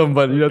very dumb,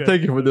 but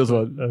thank you for this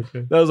one.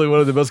 Okay. That was like one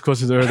of the best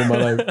questions I heard in my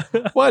life.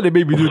 Why did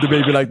baby do the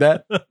baby like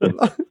that?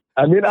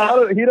 I mean,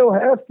 he don't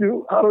have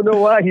to. I don't know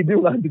why he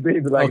do like the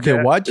baby like that.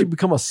 Okay, why'd you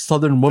become a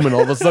Southern woman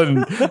all of a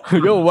sudden?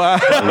 Yo, why?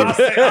 I'll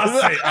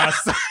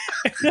say.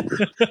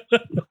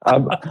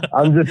 I'm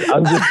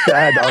just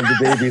sad on the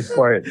baby's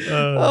part.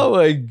 Oh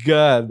my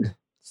God.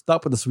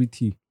 Stop with the sweet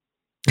tea.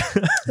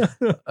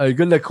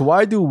 Good luck.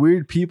 Why do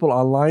weird people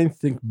online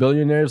think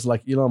billionaires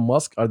like Elon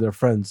Musk are their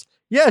friends?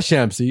 Yeah,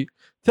 Shamsi.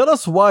 Tell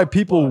us why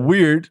people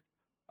weird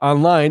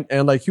online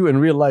and like you in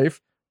real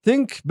life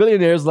think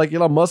billionaires like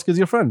Elon Musk is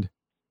your friend.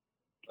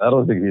 I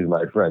don't think he's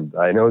my friend.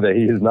 I know that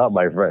he is not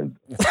my friend.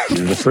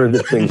 He's the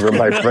furthest thing from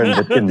my friend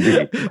that can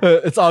be.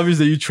 It's obvious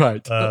that you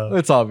tried.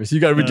 It's obvious. You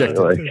got rejected.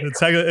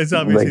 It's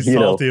obvious he's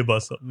salty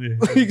about something.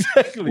 Yeah.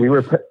 Exactly.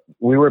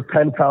 We were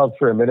pen pals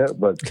for a minute,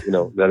 but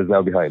that is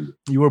now behind me.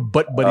 You were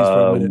butt buddies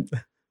for a minute.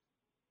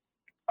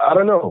 I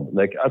don't know.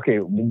 Like, okay,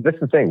 that's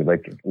the thing.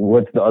 Like,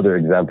 what's the other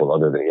example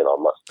other than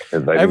Elon Musk?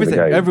 Everything.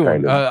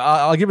 Everyone.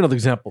 I'll give another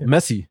example.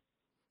 Messi,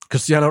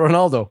 Cristiano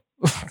Ronaldo.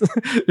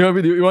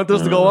 You want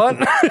this to go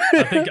on?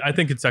 I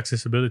think it's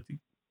accessibility.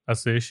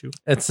 That's the issue.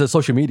 It's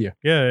social media.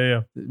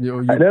 Yeah.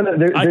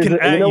 I can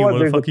add you,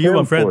 motherfucker. You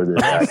my friend.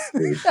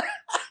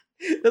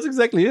 That's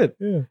exactly it.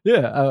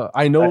 Yeah.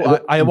 I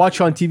know. I watch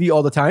you on TV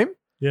all the time.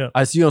 Yeah.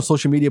 I see you on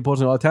social media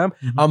posting all the time.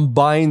 Mm-hmm. I'm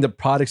buying the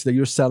products that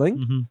you're selling.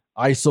 Mm-hmm.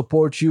 I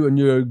support you and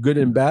you're good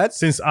and bad.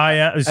 Since you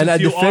are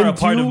a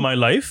part of my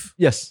life.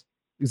 Yes,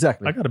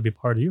 exactly. I got to be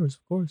part of yours,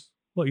 of course.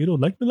 What, you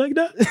don't like me like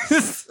that?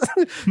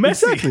 Exactly.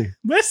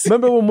 Messi.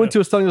 Remember when Munti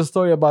was telling us a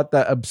story about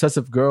that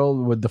obsessive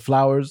girl with the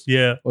flowers?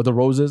 Yeah. Or the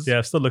roses? Yeah,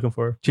 I'm still looking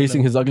for her.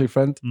 Chasing his ugly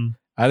friend?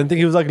 I didn't think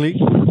he was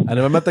ugly. I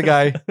never met the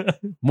guy.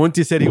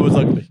 Munti said he was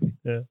ugly.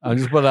 Yeah. I'll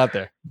just put it out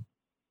there.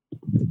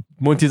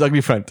 Munti's ugly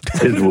friend.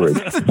 His word.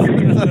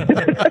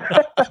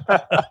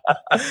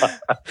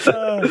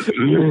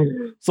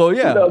 So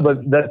yeah. No,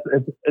 but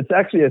it's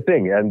actually a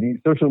thing. And the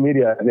social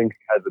media, I think,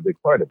 has a big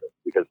part of it.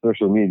 Because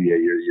social media,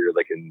 you're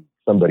like in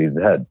somebody's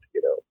head,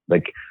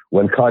 Like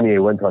when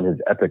Kanye went on his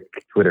epic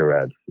Twitter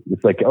rants,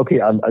 it's like,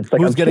 okay, I'm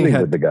getting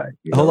head with the guy.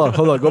 Hold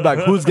on, go back.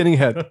 Who's getting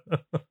head?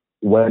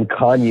 When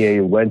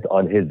Kanye went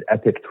on his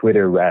epic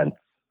Twitter rant.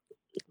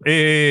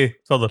 Hey,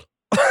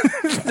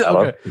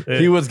 okay.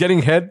 He was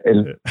getting head?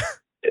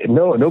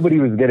 No, nobody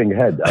was getting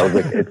head. I was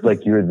like, it's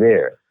like you're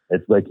there.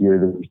 It's like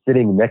you're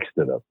sitting next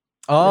to them.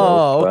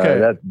 Oh,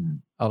 okay.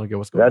 I don't get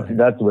what's going on.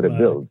 That's what it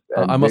builds.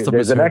 I must have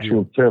there's an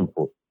actual term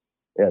for it.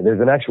 Yeah,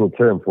 there's an actual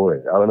term for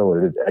it. I don't know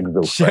what it is.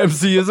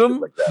 Shamsiism?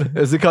 Like that.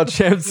 Is it called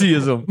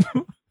Shamsiism?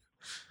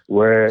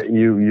 Where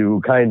you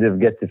kind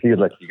of get to feel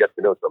like you get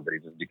to know somebody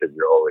just because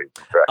you're always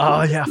interacting.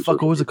 Oh, yeah.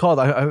 Fuck, what was it called?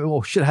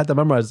 Oh, shit. I had to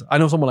memorize. I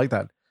know someone like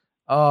that.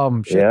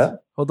 Shit. Yeah?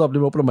 Hold up.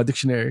 Let me open up my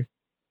dictionary.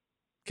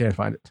 Can't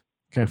find it.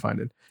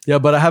 Yeah,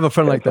 but I have a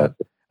friend like that.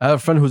 I have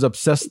a friend who's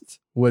obsessed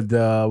with,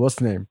 what's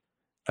the name?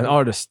 An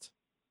artist.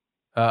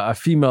 A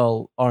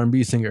female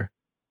R&B singer.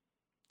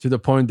 To the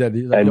point that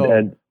he's like,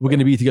 we're going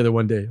to be together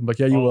one day. I'm like,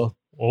 yeah, you will.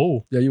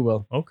 Oh. Yeah, you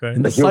will. Okay.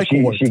 In the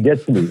cycle she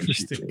gets me.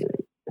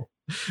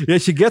 Yeah,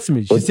 she gets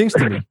me. She sings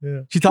to me.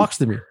 Yeah. She talks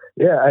to me.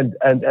 Yeah,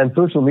 and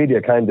social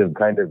media kind of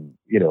magnifies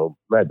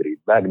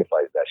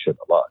that shit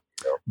a lot.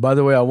 By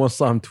the way, I once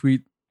saw him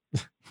tweet.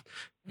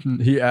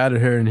 He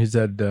added her and he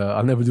said,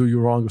 "I'll never do you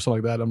wrong" or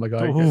something like that. I'm like,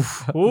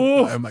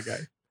 oh, I'm my guy.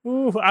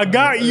 Oof, I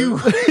got you.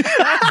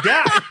 I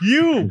got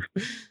you.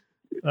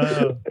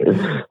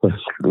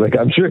 Like,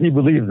 I'm sure he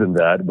believes in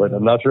that, but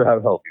I'm not sure how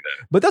healthy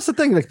that is. But that's the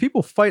thing. Like,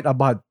 people fight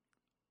about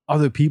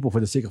other people for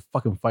the sake of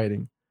fucking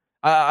fighting.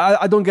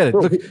 I don't get it.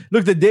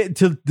 Look,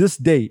 till this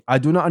day, I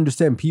do not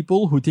understand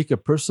people who take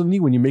it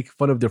personally when you make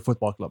fun of their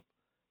football club.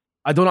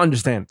 I don't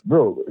understand.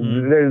 Bro,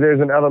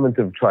 there's an element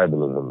of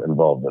tribalism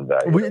involved in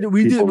that.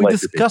 We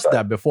discussed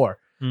that before.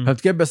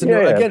 Again,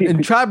 in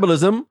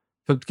tribalism,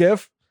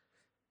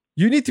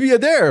 you need to be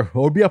there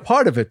or be a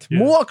part of it.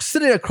 Walk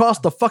sitting across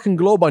the fucking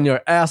globe on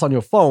your ass on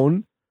your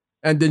phone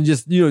and then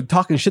just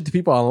talking shit to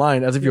people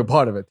online as if you're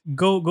part of it.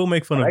 Go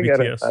make fun of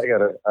BTS. I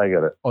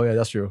get it. Oh yeah,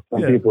 that's true.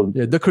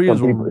 The Koreans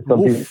will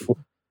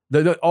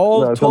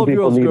all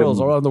 12-year-old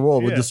girls around the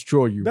world will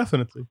destroy you.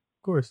 Definitely,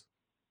 of course.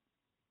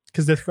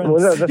 Because they're friends.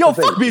 Well,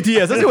 fuck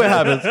BTS. That's what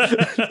happens.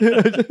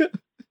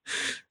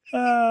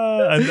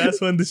 And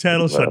that's when the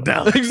channel shut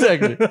down.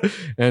 Exactly.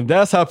 And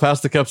that's how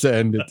Past the Kapsa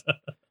ended.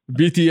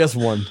 BTS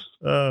won.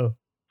 Oh.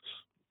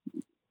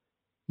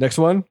 Next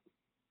one.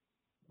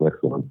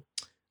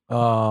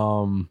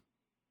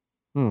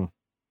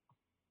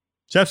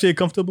 Shamsi, you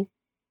comfortable?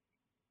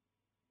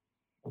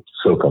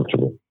 So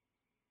comfortable.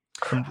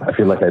 I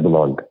feel like I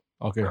belong.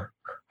 Okay.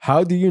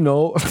 How do you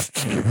know?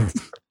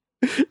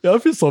 Yeah, I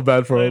feel so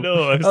bad for him. I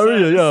know. I'm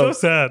so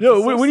sad.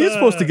 Yo, So when are you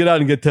supposed to sad. get out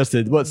and get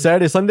tested? What,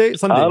 Saturday, Sunday?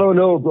 Sunday. I don't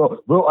know, bro.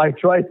 Bro, I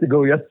tried to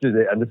go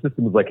yesterday, and the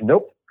system was like,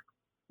 nope,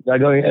 not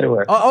going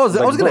anywhere. I was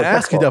Like, going to bro,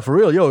 ask you fuck that for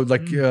real. Yo,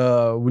 like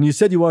when you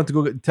said you wanted to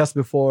go get test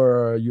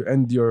before you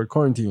end your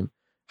quarantine,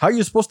 how are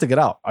you supposed to get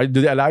out?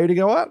 Do they allow you to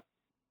go out?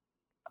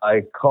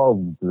 I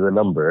called the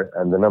number,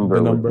 and the number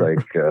was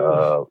like,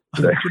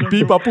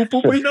 Beep, boop, boop,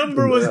 The boop.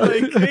 number was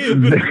like, hey,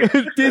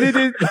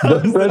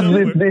 the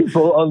friendly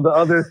people on the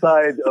other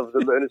side of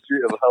the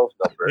Ministry of Health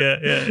number,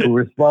 yeah. who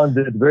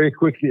responded very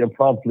quickly and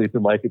promptly to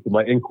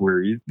my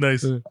inquiries.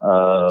 Nice. Sit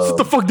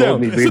the fuck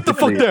down. told me Sit the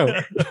fuck basically-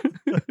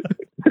 down.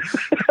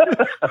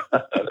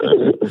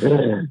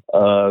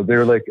 They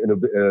were like,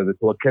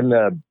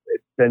 توكلنا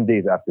 10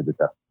 days after the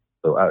test.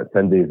 So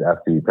 10 days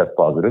after you test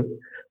positive,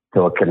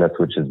 توكلنا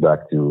switches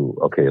back to,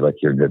 okay, like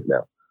you're good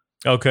now.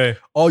 Okay.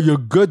 Oh, you're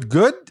good?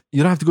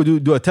 You don't have to go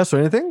do a test or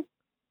anything?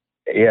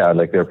 Yeah,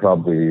 like they're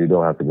probably, you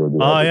don't have to go do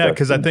Oh, all the yeah, tests.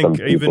 'cause I And think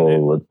some even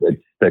people,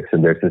 it sticks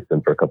in their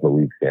system for a couple of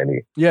weeks,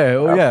 Danny.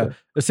 Yeah, yeah. After.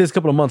 It says a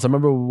couple of months. I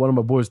remember one of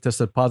my boys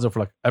tested positive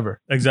for like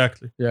ever.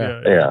 Exactly.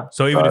 Yeah. Yeah.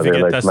 So even if you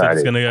they're get like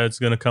tested, mad. it's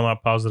gonna come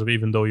out positive,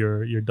 even though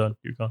you're done.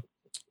 You're gone.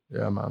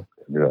 Yeah, man.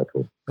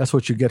 Exactly. That's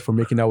what you get for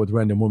making out with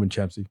random women,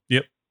 Champsy.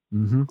 Yep.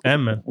 Mm-hmm.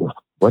 And man,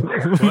 What?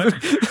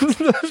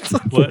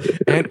 what?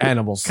 And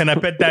animals. Can I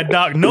pet that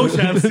dog? No,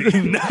 Shamsi.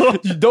 No.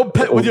 You don't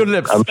pet with your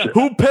lips. I'm sure-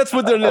 Who pets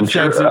with their I'm lips,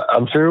 Champsy? sure,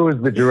 I'm sure it was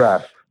the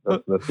giraffe.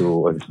 That's who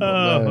it was.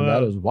 Oh, Man, wow.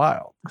 that is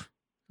wild.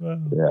 Wow.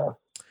 Yeah.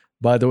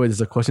 By the way, there's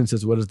a question that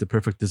says, what is the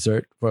perfect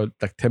dessert? For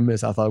like 10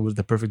 minutes, I thought it was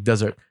the perfect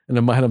desert. And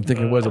in my head, I'm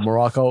thinking, what is it,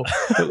 Morocco?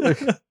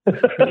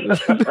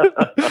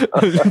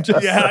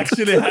 You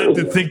actually had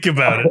to think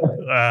about it.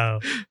 Wow.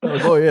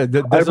 Oh, yeah.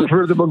 The I desert,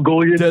 prefer the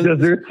Mongolian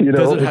desert. You know,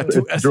 desert had two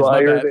it's S's,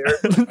 my drier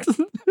bad.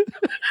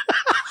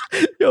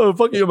 there. Yo,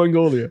 fuck you,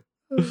 Mongolia.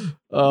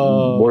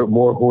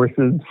 More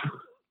horses.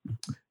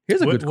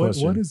 Here's a What- good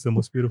question. what is the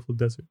most beautiful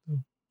desert?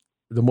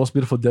 the most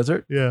beautiful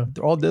desert? Yeah.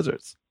 They're all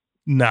deserts.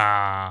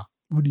 Nah.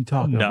 What are you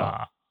talking about?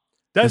 Nah.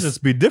 Deserts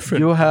be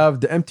different. You have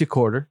the empty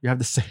quarter. You have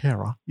the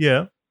Sahara.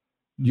 Yeah.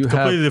 You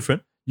Completely have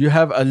different.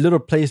 a little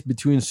place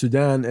between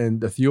Sudan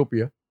and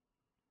Ethiopia.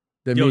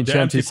 That me and the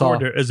empty Champsy saw.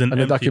 quarter is an in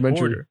a empty documentary.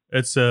 quarter.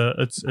 It's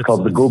it's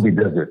Called the Gobi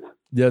Desert.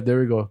 Yeah, there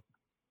we go.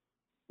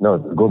 No,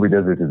 the Gobi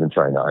Desert is in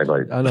China. I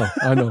lied. I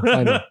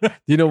know. Do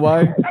you know why?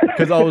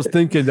 Because I was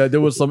thinking that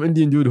there was some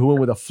Indian dude who went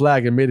with a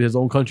flag and made it his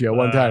own country at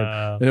one time,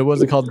 and it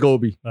wasn't called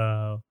Gobi.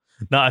 No,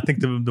 I think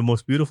the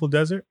most beautiful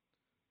desert,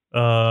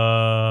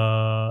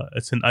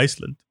 it's in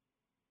Iceland.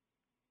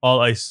 All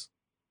ice.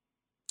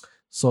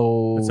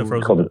 So It's a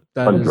frozen Called desert. it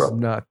that is tundra.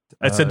 not.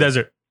 It's a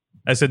desert.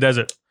 It's a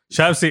desert.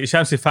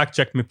 Shamsi, fact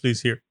check me,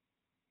 please. Here.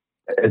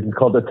 It's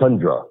called a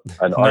tundra.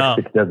 An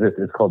Arctic desert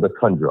is called a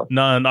tundra.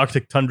 No, an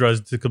Arctic tundra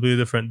is completely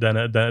different than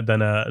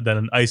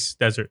an ice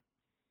desert.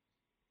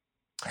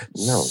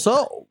 No.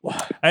 So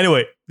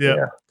Anyway,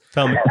 yeah.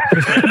 Tell me.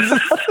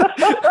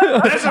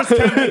 Deserts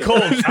can be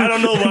cold. I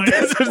don't know why.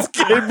 deserts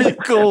can be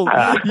cold.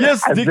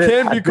 Yes, they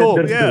can be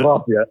cold. Yeah.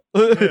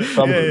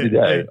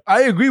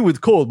 I agree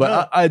with cold, but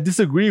Yeah. I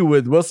disagree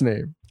with what's the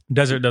name.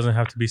 Desert doesn't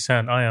have to be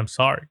sand. I am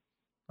sorry.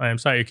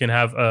 You can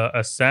have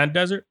a sand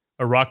desert,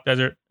 a rock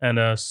desert, and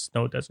a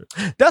snow desert.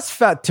 That's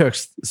Fat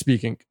Turks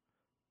speaking.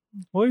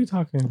 What are you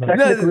talking about?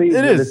 Technically, It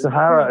the is.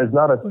 Sahara is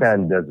not a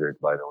sand desert,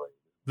 by the way.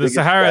 The biggest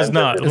Sahara is sand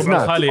not. desert It's Rub'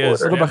 not. al Khali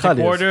is. Rub' al The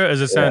Khali is. quarter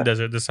is a sand Yeah.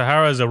 desert. The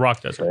Sahara is a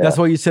rock desert. Yeah. That's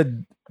why you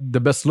said the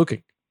best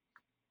looking.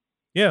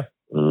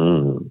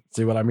 Mm.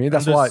 See what I mean?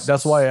 That's And why.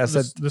 That's why I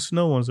said. the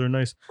snow ones are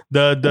nice.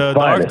 The Finest.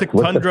 Arctic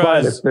What's the tundra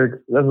finest, is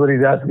Turk? That's what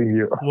he's asking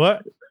you.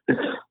 what?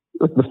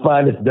 What's the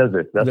finest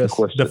desert? That's Yes. the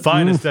question. The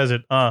finest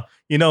desert. I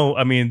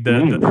mean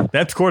the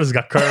empty quarter's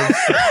got curves.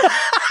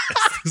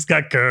 It's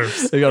got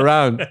curves. They got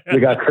round. They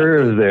got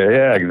curves there.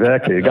 Yeah,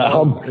 exactly. They got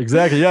humps.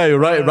 Exactly. Yeah, you're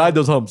right. Ride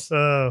those humps.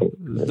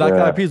 Black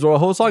Yeah. Eyed Peas wrote a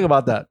whole song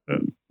about that.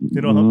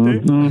 You know hump day?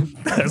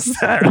 Mhm. That's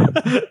sad.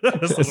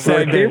 That's It's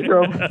Where sad it came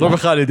from. Rub' al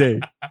Khali Day.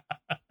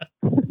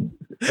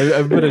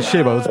 I've been in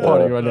shape. I was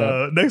partying right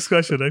now. Next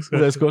question.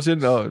 Next question.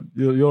 No,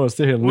 you want to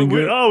stay here and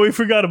linger? We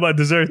forgot about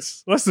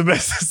desserts. What's the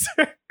best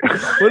dessert?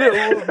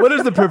 What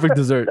is the perfect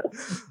dessert?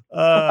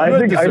 I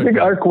think dessert.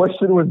 our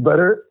question was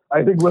better.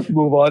 I think let's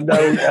move on now.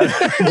 We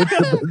asked what's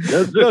the best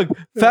desert. Look,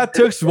 Fat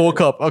Turks woke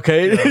up.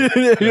 Okay,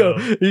 Yeah.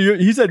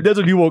 he said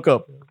desert. He woke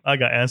up. I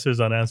got answers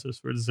on answers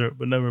for dessert,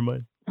 but never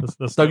mind.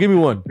 Let's So give me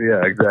one.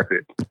 Yeah, exactly.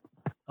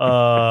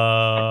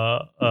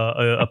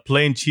 a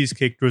plain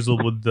cheesecake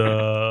drizzled with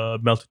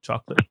melted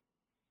chocolate.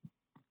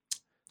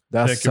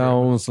 That Thank you very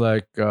sounds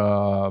like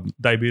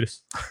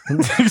Diabetes.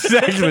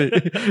 exactly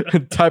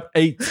type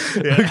 8.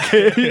 Yeah.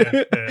 Okay,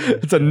 Yeah.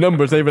 it's a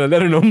number. It's not even a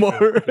letter no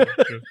more.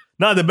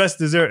 No, the best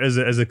dessert is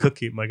a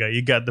cookie, my guy.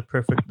 You got the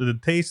perfect the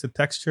taste, the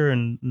texture,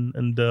 and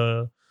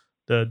the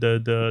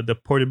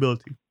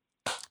portability.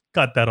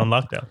 Got that on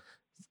lockdown.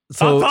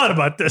 I thought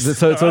about this.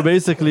 So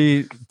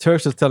basically,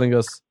 Turks is telling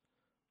us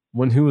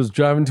when he was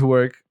driving to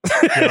work,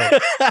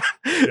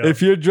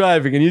 if you're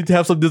driving and you need to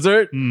have some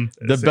dessert,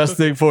 the best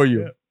thing for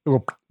you.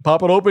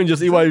 Pop it open,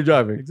 just eat while you're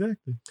driving.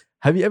 Exactly.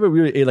 Have you ever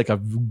really ate like a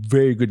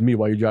very good meal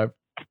while you drive?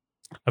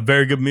 A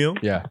very good meal?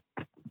 Yeah.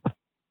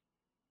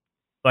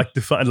 Like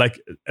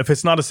if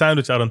it's not a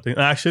sandwich, I don't think.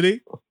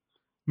 Actually,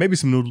 maybe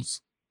some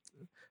noodles.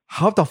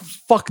 How the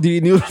fuck do you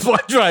eat noodles while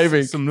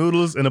driving? Some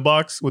noodles in a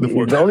box with a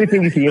fork. The only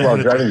thing you can eat while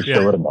driving is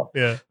shawarma.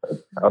 Yeah.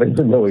 I don't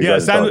even know what you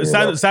guys are talking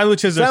about.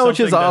 Sandwiches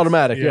are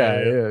automatic.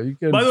 Yeah. You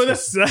can, by the way,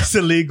 that's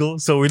illegal,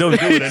 so we don't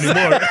do it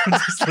anymore.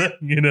 Just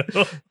letting you know.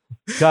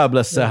 God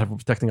bless Sahar for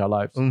protecting our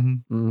lives.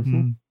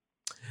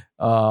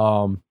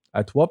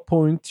 At what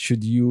point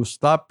should you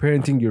stop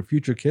parenting your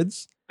future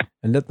kids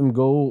and let them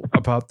go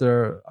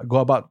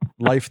about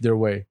life their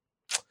way?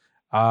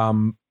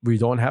 We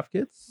don't have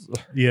kids.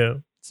 Yeah.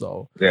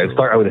 So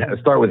start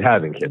with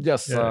having kids.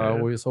 Yes.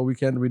 So we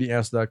can't really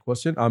answer that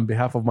question. On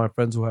behalf of my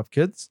friends who have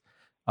kids,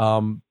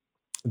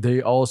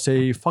 they all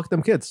say fuck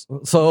them kids.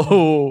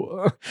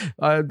 So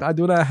I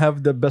do not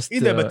have the best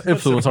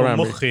influence around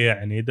me.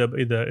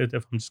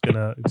 If I'm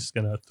just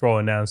gonna throw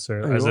an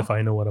answer as if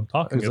I know what I'm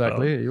talking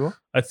about. Exactly.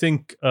 I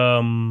think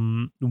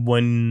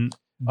when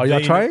are y'all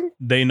trying?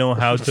 They know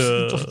how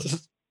to.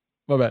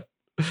 My bad.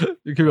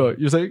 You keep going.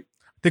 You're saying?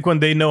 I think when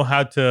they know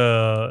how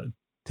to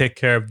take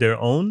care of their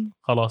own,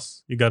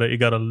 خلاص, you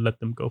gotta let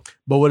them go.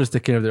 But what is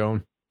take care of their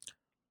own?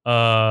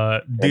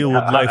 Deal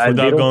with life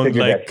without going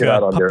like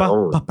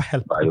Papa,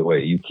 help. By the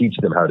way, you teach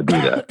them how to do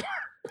that.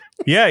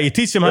 Yeah, you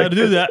teach them how to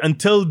do that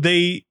until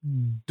they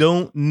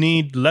don't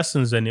need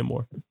lessons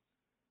anymore.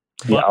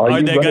 But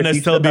are they gonna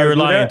still be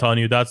reliant on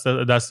you? That's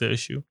the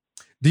issue.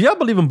 Do y'all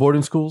believe in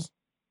boarding schools?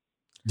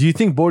 Do you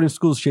think boarding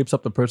schools shapes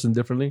up the person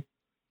differently?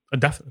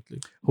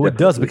 Definitely. It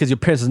does, because your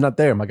parents is not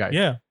there, my guy.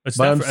 Yeah, it's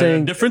but I'm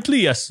saying differently.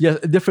 Yes. Yeah,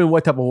 different.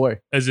 What type of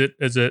way? Is it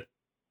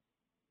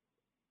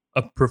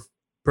a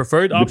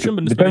preferred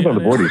option? Depends on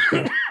the boarding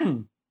school.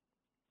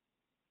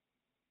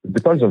 It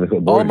depends on the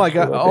boarding oh my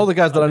god! School, all the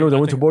guys that I know that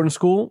went to boarding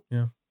school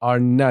are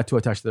not too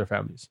attached to their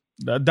families.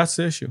 That's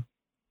the issue.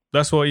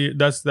 That's what you.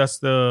 That's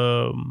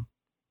the.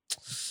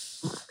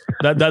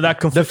 That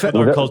conflicts with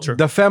our culture.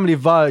 The family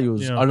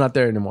values are not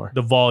there anymore.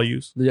 The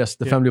values. Yes,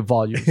 the family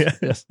values.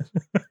 Yes.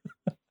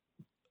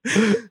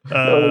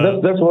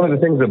 That's one of the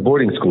things that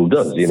boarding school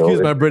does.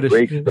 Excuse my British.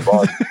 Breaks the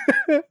bonds.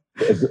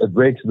 It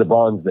breaks the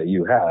bonds that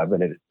you have,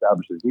 and it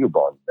establishes new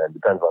bonds. And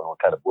depends on what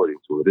kind of boarding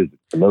school it is. If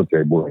it's a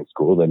military boarding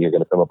school, then you're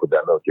going to come up with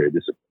that military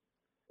discipline.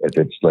 If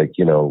it's like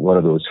one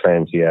of those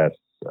fancy ass,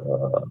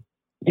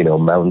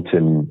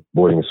 mountain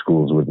boarding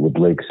schools with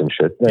lakes and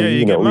shit,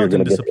 then you're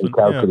going to get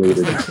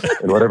calculated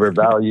and whatever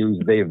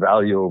values they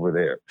value over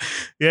there.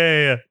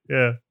 Yeah.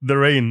 The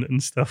rain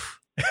and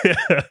stuff.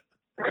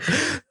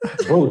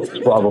 Boats,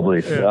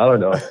 probably. I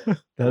don't know.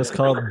 That is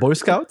called Boy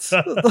Scouts.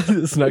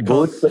 It's not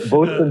boats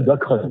and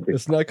duck hunting.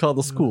 It's not called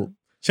a school.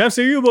 Shams,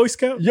 are you a Boy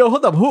Scout? Yo,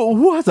 hold up.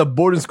 Who has a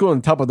boarding school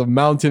on top of the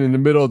mountain in the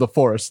middle of the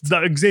forest?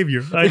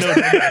 Xavier. I know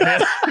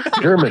that.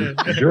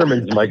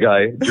 Germans, my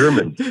guy.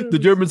 Germans. The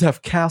Germans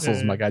have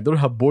castles, my guy. They don't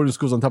have boarding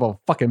schools on top of a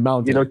fucking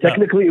mountain.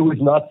 Technically it was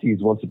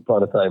Nazis once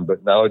upon a time,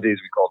 but nowadays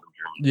we call them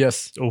Germans.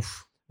 Yes.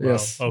 Oof.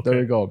 Yes, wow. Okay. There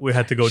we go. We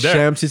had to go there.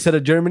 Shams, he said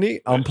of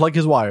Germany, unplug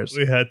his wires.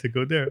 We had to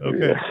go there.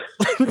 Okay.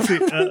 See,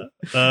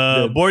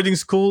 boarding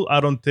school, I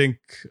don't think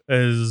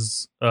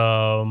is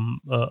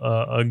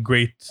a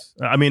great.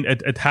 I mean,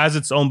 it has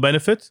its own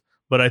benefit,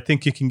 but I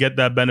think you can get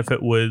that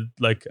benefit with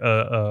like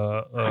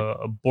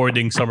a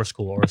boarding summer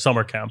school or a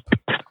summer camp,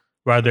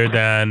 rather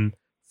than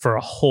for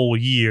a whole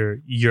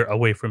year you're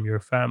away from your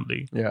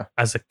family. Yeah,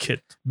 as a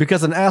kid,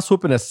 because an ass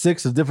whooping at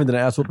 6 is different than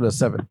an ass whooping at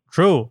 7.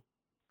 True.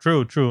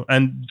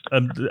 And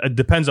it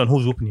depends on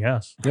who's whooping your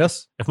ass.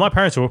 Yes. If my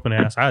parents are whooping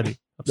your ass, عادي.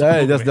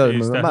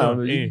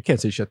 You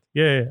can't say shit.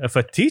 Yeah. If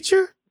a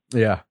teacher?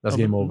 Yeah, that's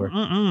game over.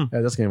 Yeah,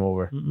 that's game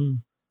over.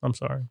 I'm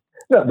sorry.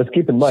 Yeah, but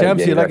keep in mind,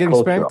 Shams, you like getting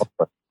spanked?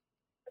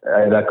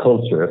 That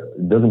culture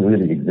doesn't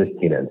really exist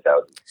here in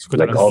Saudi.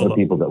 Like all the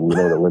people that we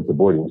know that went to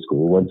boarding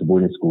school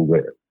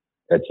where?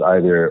 It's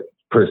either,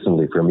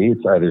 personally for me,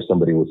 it's either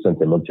somebody was sent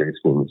to military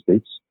school in the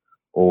States,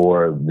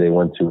 or they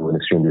went to an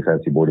extremely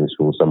fancy boarding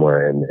school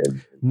somewhere. And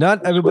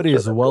not everybody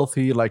is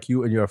wealthy like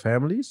you and your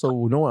family,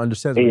 so no one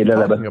understands what you're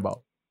talking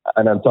about.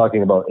 And I'm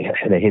talking about in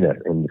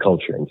the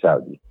culture in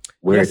Saudi.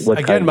 Yes,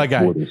 again, my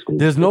guy,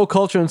 there's no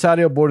culture in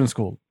Saudi of boarding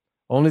school.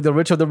 Only the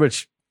rich of the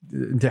rich.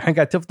 انت الحين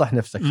قاعد تفضح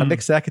نفسك.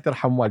 خليك ساكت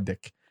ارحم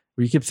والدك.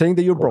 You keep saying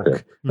that you're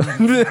broke.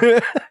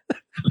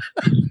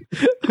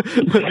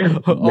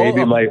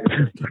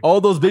 all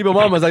those baby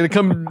mamas like they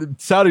come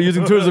Saudi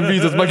using tourism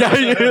visas, my guy.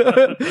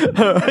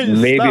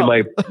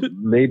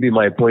 maybe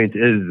my point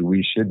is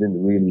we shouldn't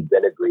really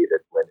denigrate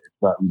it when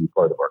it's not really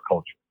part of our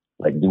culture.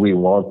 Like, do we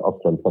want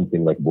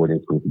something like boarding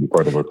school to be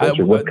part of our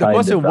culture? The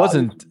question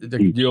wasn't.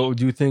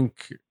 Do you think?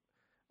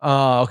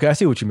 Okay, I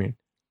see what you mean.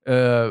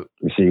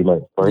 You see my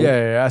point?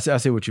 Yeah, I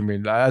see what you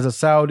mean. As a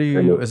Saudi,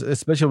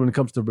 especially when it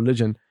comes to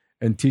religion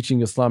and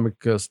teaching Islamic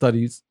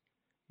studies,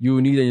 you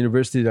need a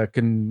university that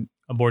can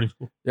A boarding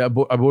school. Yeah,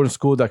 a boarding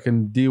school that can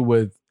deal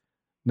with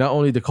not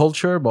only the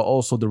culture but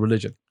also the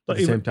religion But at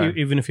the same time.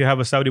 even if you have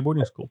a Saudi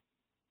boarding school,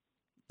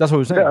 That's what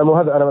we're saying. Yeah,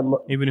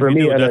 even if for you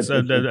me, do, and that's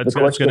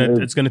the question is-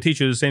 it's gonna teach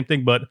you the same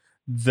thing, but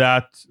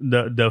that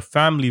the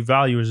family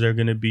values are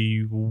gonna be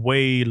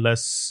way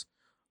less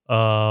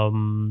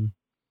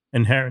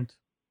inherent.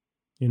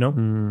 You know,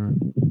 Mm.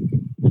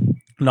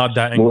 not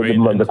that Well,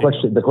 ingrained. the into-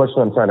 question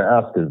I'm trying to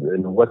ask is,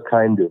 in what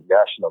kind of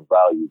national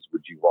values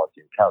would you want to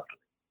encounter?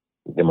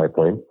 You get my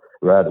point?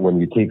 Rather, when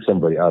you take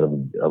somebody out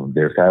of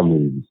their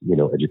family's,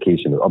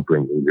 education and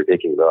upbringing, you're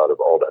taking them out of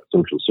all that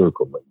social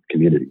circle and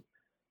community,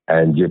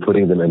 and you're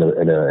putting them in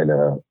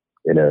a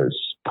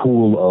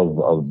pool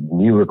of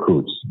new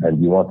recruits, and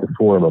you want to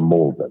form and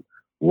mold them.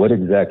 What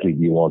exactly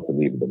do you want to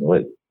leave them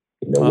with?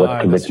 What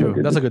That's commitment? true.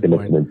 is That's a this good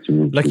point. commitment to?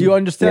 Like you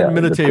understand yeah,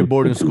 military the-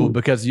 boarding school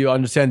because you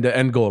understand the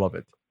end goal of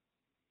it.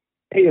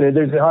 Hey,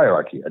 there's a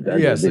hierarchy. At the end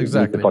of Yes, the day,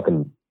 exactly. You need to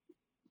fucking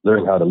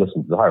learn how to listen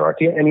to the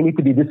hierarchy, and you need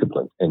to be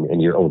disciplined in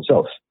your own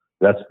self.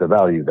 That's the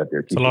value that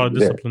they're It's a teaching lot of you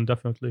there. discipline,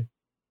 definitely.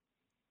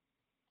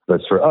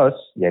 But for us,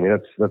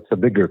 that's a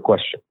bigger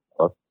question.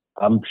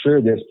 I'm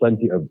sure there's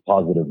plenty of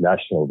positive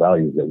national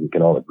values that we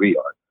can all agree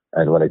on.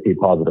 And when I say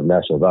positive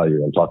national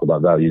values, I'm talking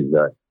about values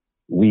that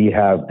we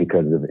have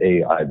because of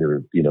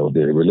either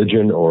the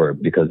religion, or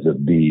because of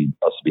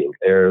us being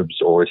Arabs,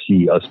 or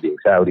C, us being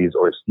Saudis,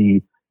 or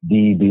C,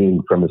 D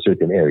being from a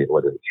certain area,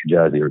 whether it's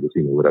Hijazi or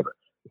Qassim or whatever.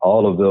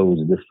 All of those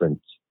different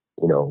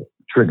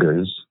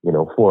triggers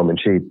form and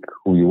shape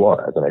who you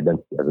are as an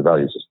identity, as a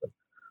value system.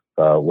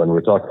 When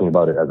we're talking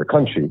about it as a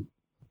country,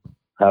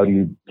 how do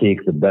you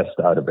take the best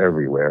out of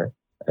everywhere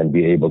and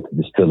be able to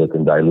distill it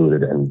and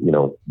dilute it and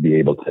be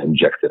able to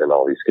inject it in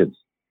all these kids?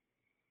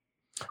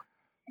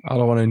 I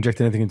don't want to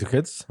inject anything into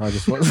kids. I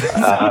just want.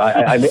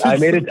 I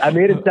made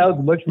it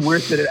sound much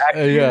worse than it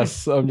actually is.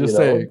 Yes, I'm just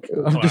saying.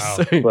 I'm just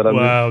saying. But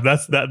I'm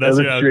That's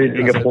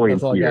illustrating a point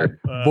That's all I here.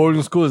 got.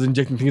 Boarding school is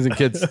injecting things in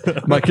kids.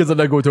 My kids are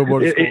not going to a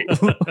boarding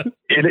school.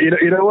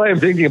 You know why I'm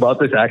thinking about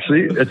this?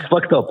 Actually, it's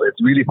fucked up.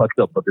 It's really fucked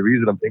up. But the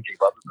reason I'm thinking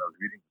about this, I was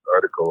reading this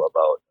article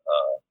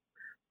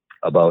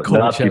about Kobe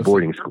Nazi Shamsi.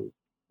 boarding school.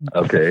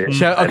 Okay. And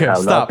Okay, how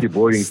stop. Nazi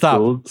boarding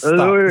schools.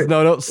 Stop.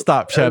 No,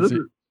 stop, Shamsi.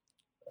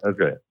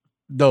 Okay.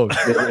 No.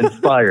 They were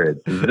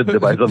inspired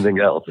by something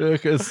else.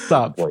 Okay,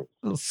 stop. Point.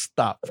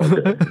 Stop.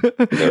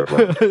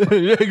 Never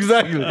Yeah,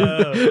 exactly.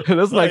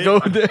 Let's not go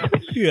there.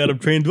 You got him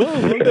trained well.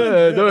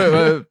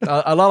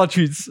 A lot of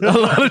treats. A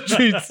lot of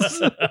treats.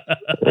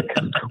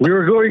 We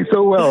were going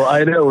so well.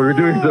 I know. We were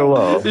doing so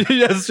well.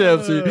 Yes,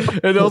 Shamsi.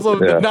 And also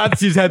Yeah. the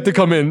Nazis had to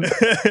come in.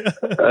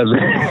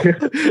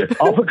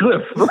 Off a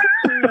cliff.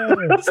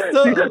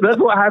 See, that's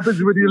what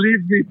happens when you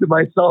leave me to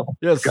myself,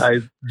 Yes.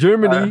 guys.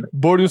 Germany,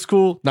 boarding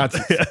school,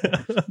 Nazis.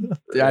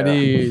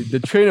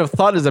 The train of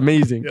thought is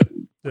amazing.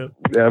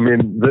 I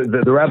mean,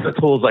 the rabbit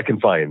holes I can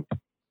find.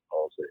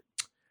 I'll say.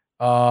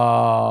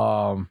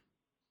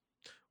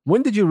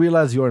 When did you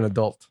realize you're an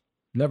adult?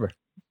 Never.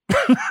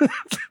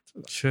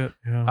 Shit.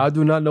 Yeah. I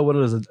do not know what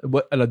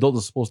an adult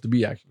is supposed to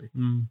be. Actually,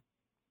 Mm.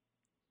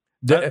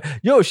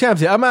 yo,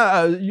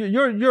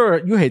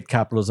 Shamsi, you hate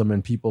capitalism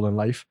and people in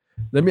life.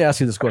 Let me ask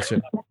you this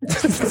question.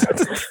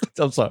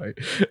 I'm sorry.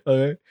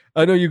 Okay.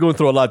 I know you're going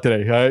through a lot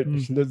today. All right,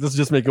 let's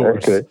just make it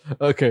worse.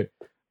 Okay.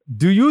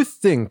 Do you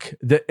think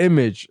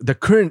the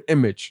current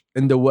image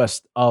in the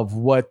West of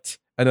what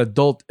an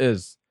adult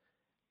is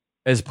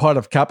part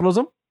of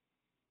capitalism?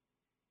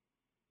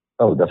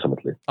 Oh,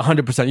 definitely.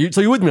 100%.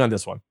 So you with me on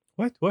this one?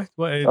 What?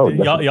 Oh,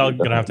 y'all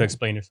gonna have to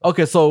explain yourself.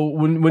 Okay, so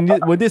when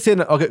they say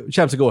okay,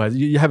 Shamsi, go ahead.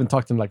 You haven't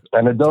talked in like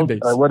An adult. 10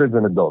 days. What is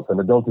an adult? An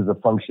adult is a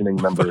functioning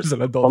member. What is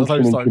an adult? That's how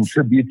it Functioning, starts.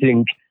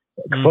 contributing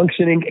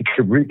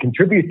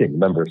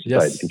member of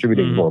society. Yes.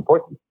 Contributing is more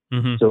important.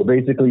 Mm-hmm. So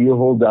basically, you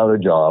hold down a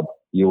job.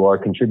 You are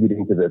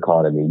contributing to the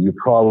economy. You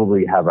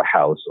probably have a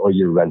house, or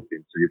you're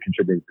renting, so you're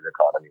contributing to the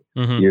economy.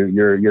 Mm-hmm.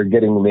 You're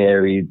getting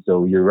married,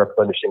 so you're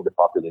replenishing the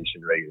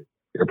population rate.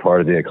 You're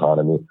part of the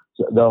economy.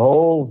 So the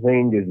whole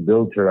thing is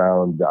built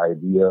around the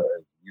idea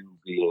of you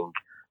being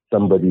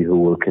somebody who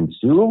will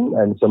consume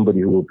and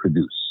somebody who will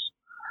produce,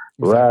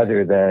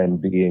 rather than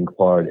being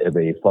part of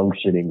a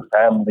functioning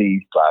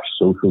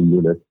family/social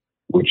unit,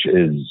 which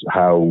is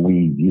how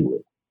we view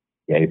it.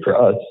 And for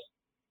us,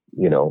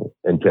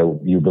 until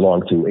you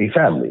belong to a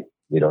family,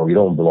 you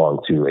don't belong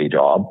to a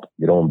job,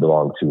 you don't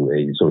belong to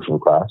a social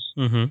class,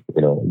 Mm-hmm.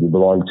 you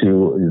belong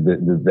to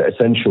the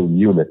essential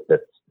unit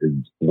that is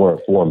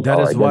formed. That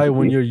our is why identity.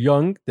 when you're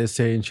young, they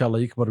say inshallah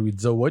yikbar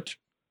witzawaj.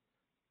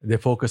 They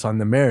focus on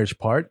the marriage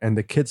part and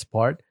the kids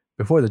part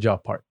before the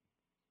job part.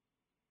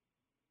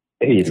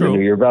 Hey, True.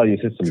 your value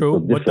system. True,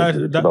 is so but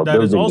different. It's that about is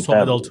building the also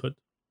family. adulthood.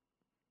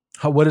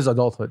 What is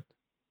adulthood?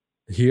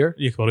 Here?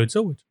 يكبر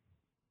ويتزوج.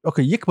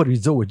 Okay, يكبر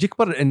يتزوج.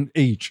 يكبر in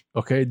age.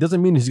 Okay, it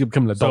doesn't mean he's going to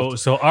become an adult.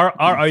 So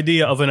our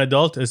idea of an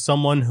adult is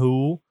someone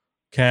who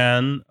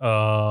can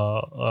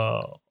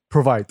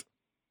Provide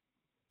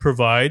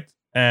provide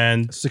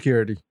and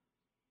security.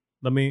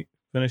 let me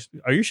finish.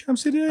 Are you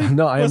Shamsi today?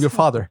 No, I am What's your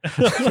father.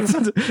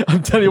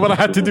 I'm telling you what I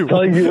had to do.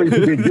 Telling you what you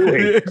should be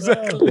doing.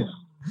 Exactly.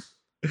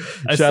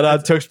 Shout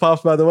out Turks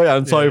Pops, by the way.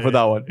 I'm sorry Yeah, for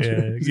that one.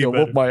 yeah, He's you gonna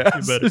whoop my better, you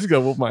ass. better. He's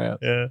gonna whoop my ass.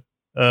 Yeah.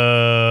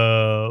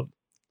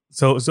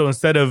 So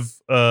instead of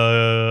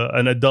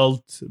an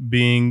adult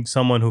being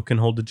someone who can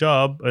hold a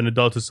job, an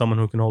adult is someone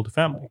who can hold a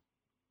family.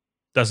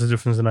 That's the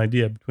difference in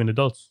idea between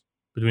adults,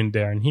 between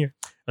there and here.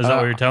 Is that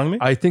what you're telling me?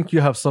 I think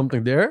you have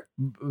something there.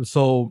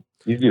 So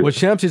You do. what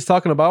Shams is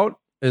talking about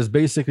is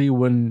basically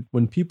when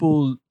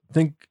people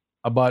think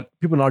about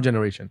people in our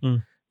generation,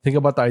 Mm. think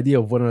about the idea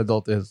of what an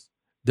adult is.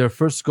 Their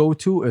first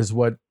go-to is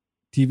what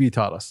TV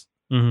taught us.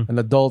 Mhm. An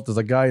adult is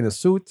a guy in a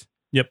suit.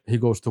 Yep. He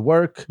goes to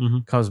work,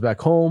 Mhm. comes back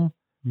home.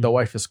 The Mhm.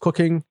 wife is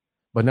cooking,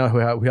 but now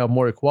we have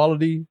more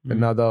equality, and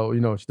now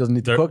she doesn't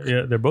need to cook.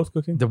 They're both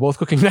cooking. They're both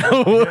cooking now.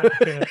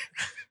 Yeah.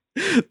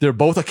 They're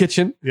both a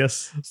kitchen. Yes.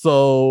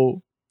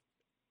 So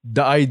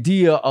the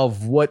idea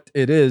of what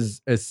it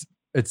is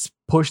it's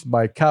pushed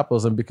by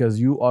capitalism because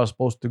you are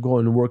supposed to go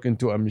and work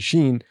into a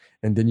machine,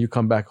 and then you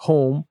come back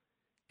home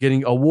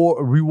getting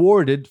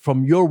rewarded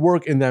from your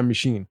work in that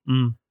machine.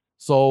 Mm.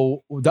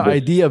 So the Yes.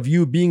 idea of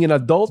you being an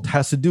adult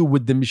has to do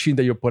with the machine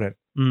that you're put in,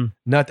 Mm.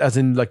 not as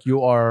in like you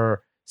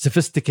are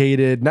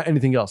sophisticated, not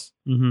anything else.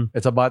 Mm-hmm.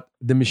 It's about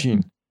the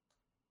machine.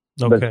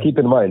 But Okay. keep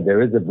in mind,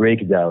 there is a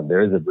breakdown.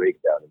 There is a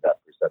breakdown in that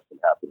perception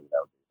happening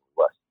now in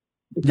the West.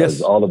 Because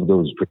Yes. all of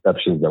those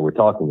perceptions that we're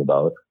talking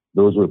about,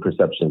 those were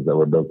perceptions that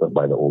were built up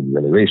by the old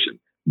generation.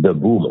 The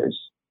boomers,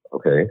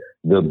 okay?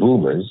 The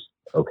boomers,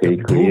 okay,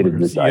 created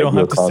this You don't ideal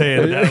have to say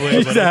it that way.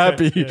 He's but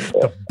happy. yeah.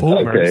 The Okay,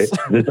 boomers.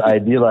 this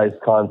idealized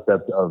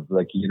concept of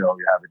like, you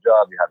have a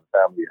job, you have a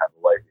family, you have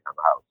a wife, you have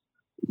a house.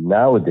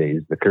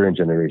 Nowadays, the current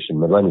generation,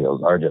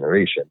 millennials, our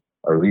generation,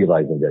 are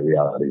realizing that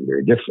reality is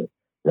very different.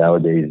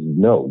 Nowadays,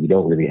 no, you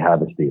don't really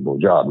have a stable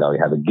job. Now you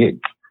have a gig,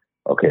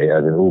 okay,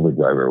 as an Uber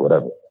driver or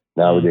whatever.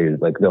 Nowadays,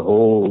 like the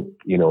whole,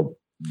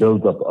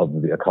 build up of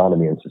the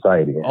economy and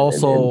society.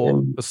 Also,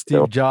 and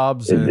Steve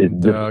Jobs it- it's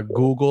and different.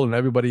 Google and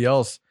everybody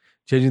else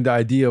changing the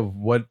idea of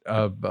what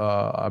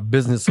a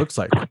business looks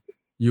like.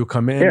 You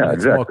come in, Yeah,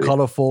 it's more exactly.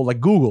 colorful, like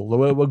Google,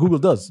 what Google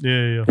does.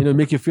 Yeah.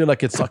 Make you feel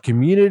like it's a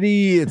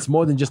community. It's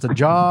more than just a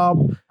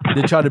job.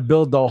 They try to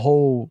build the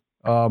whole,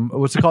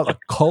 what's it called, a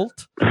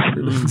cult.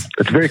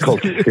 it's very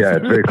cultish. Yeah,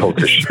 it's very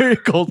cultish. It's very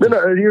No, cultish.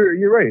 no,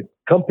 you're right.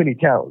 Company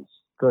counts.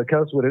 So it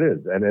counts what it is.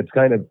 And it's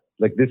kind of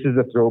like this is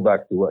a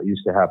throwback to what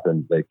used to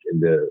happen like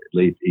in the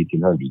late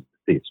 1800s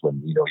States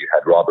when, you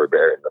had robber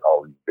barons and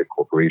all these big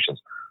corporations.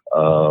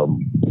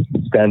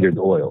 Standard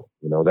Oil,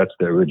 that's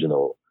the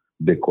original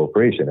big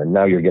corporation. And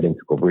now you're getting to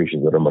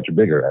corporations that are much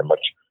bigger and much.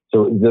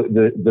 So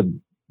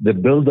the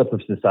buildup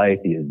of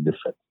society is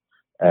different.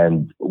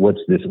 And what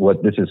this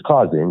is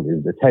causing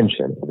is the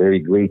tension, a very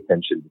great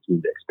tension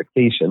between the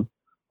expectation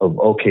of,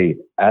 okay,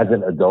 as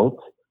an adult,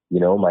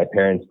 my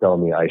parents tell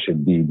me I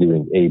should be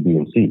doing A, B,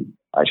 and C.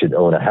 I should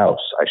own a house.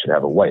 I should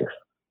have a wife.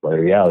 But the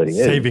reality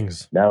is,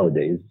 Savings.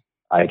 nowadays,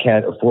 I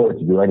can't afford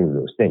to do any of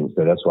those things.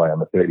 So that's why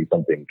I'm a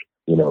 30-something,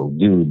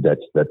 dude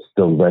that's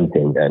still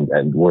renting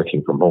and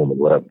working from home and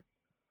whatever.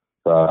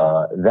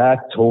 That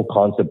whole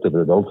concept of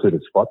adulthood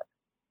is fucked.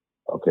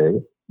 Okay.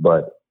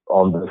 But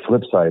on the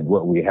flip side,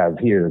 what we have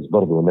here is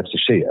برضو نفس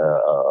الشيء,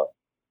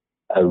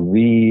 a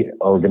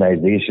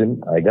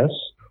reorganization, I guess,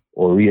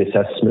 or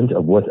reassessment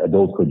of what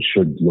adulthood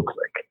should look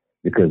like.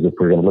 Because if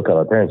we're going to look at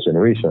our parents'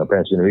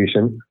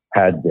 generation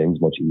had things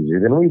much easier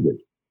than we did,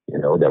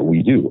 that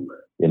we do.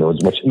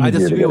 It's much easier I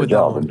disagree to get a with that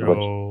job. one.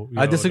 It's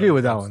much- I disagree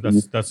with that one.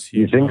 That's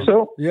you huge. think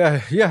so?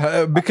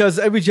 Yeah, because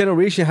every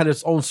generation had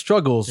its own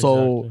struggle. So,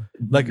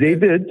 Exactly. like, They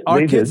did. our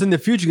They kids did. in the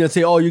future going to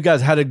say, oh, you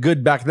guys had it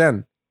good back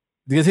then.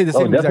 They're going to say the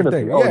same exact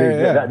definitely. thing. Oh,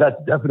 Yeah. That's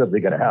definitely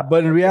going to happen.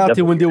 But in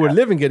reality, when they were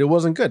Definitely living it, it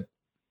wasn't good.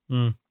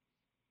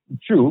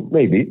 True,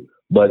 maybe.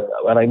 But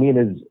what I mean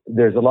is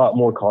there's a lot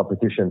more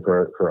competition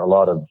for a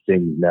lot of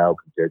things now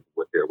compared to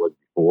what there was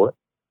before.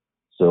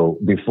 So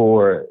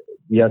before,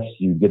 yes,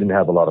 you didn't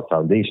have a lot of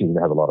foundation, you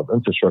didn't have a lot of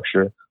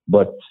infrastructure,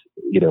 but,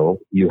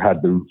 you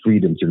had the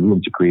freedom to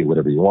room to create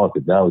whatever you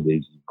wanted.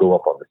 Nowadays, you go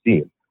up on the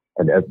scene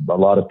and a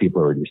lot of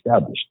people are already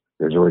established.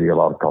 There's already a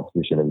lot of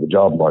competition in the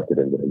job market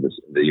and in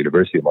the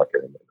university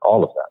market and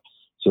all of that.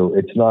 So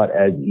it's not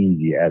as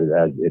easy as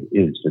it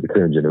is for the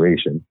current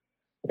generation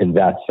in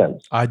that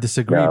sense. I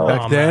disagree. No.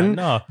 Back Oh, then,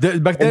 man, no.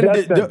 back In then,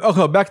 that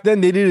sense. back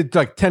then they needed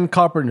like 10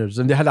 carpenters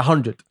and they had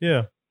 100.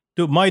 Yeah.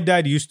 Dude, my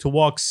dad used to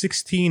walk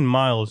 16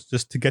 miles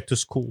just to get to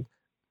school.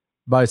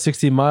 By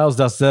 16 miles,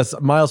 that's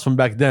miles from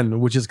back then,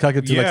 which is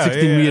calculated to like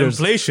 16 meters.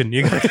 Inflation.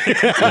 You got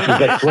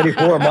It's like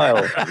 24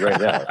 miles right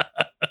now.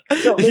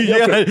 No, You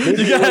got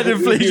maybe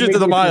inflation to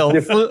the it's miles.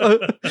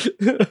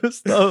 different.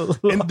 So-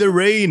 in the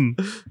rain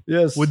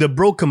yes. with a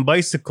broken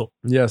bicycle.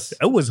 Yes.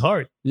 It was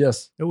hard.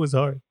 Yes. It was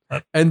hard.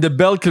 And the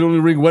bell can only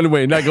ring one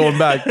way, not going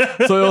back.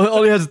 So it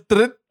only has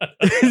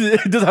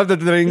it doesn't have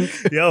that ring.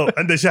 Yo,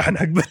 and the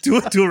shahan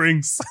but two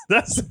rings.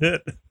 That's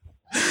it.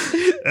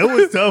 It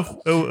was tough.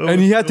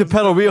 And he had to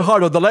pedal real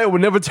hard or the light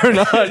would never turn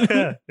on.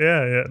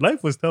 Yeah.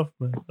 Life was tough,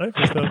 man. Life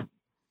was tough.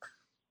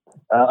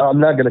 I'm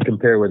not going to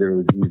compare whether it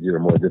was easier or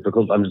more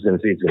difficult. I'm just going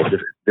to say it's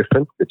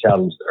different. The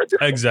challenges are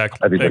different. Exactly.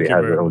 Everybody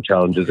has their own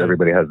challenges.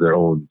 Everybody has their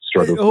own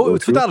struggles.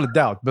 It's without a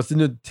doubt. But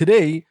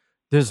today,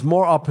 there's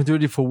more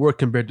opportunity for work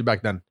compared to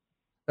back then.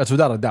 That's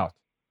without a doubt.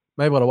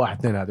 ما يبغى واحد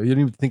اثنين هذا. You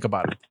don't even think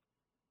about it.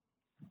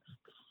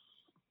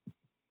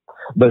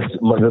 But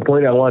the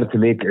point I wanted to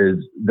make is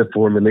the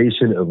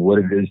formulation of what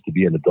it is to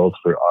be an adult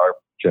for our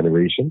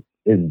generation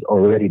is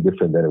already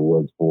different than it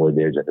was for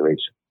their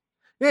generation.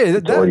 Yeah,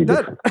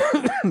 that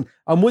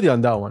I'm with you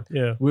on that one.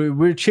 Yeah,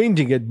 we're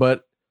changing it,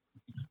 but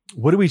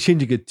what are we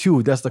changing it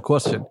to? That's the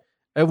question.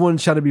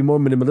 Everyone's trying to be more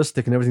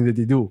minimalistic in everything that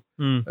they do.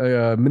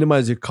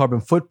 Minimize your carbon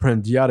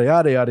footprint, yada,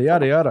 yada, yada,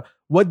 yada, yada.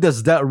 What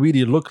does that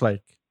really look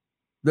like?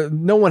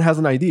 No one has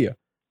an idea.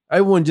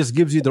 Everyone just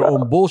gives you their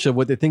own bullshit,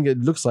 what they think it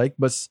looks like,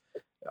 but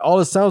all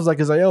it sounds like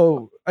is like,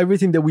 oh,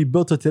 everything that we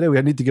built to today,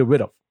 we need to get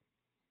rid of.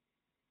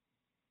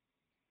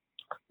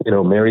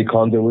 Mary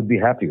Kondo would be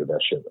happy with that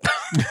shit.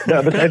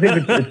 No, but I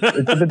think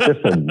it's a bit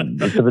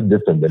different. It's a bit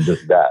different than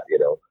just that,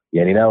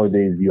 Yeah,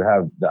 nowadays you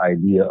have the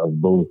idea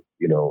of both,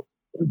 the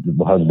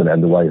husband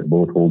and the wife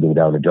both holding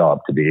down a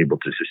job to be able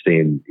to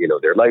sustain,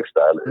 their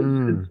lifestyle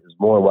is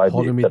more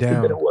widely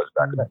accepted than it was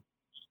back then.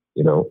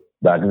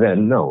 Back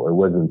then, no, it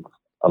wasn't.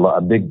 A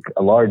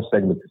large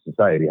segment of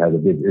society has a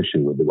big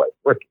issue with the wife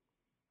working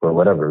for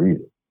whatever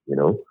reason,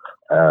 the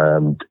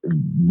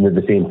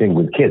same thing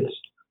with kids.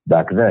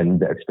 Back then,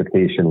 the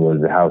expectation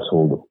was a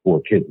household of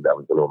 4 kids. That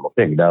was the normal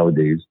thing.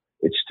 Nowadays,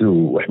 it's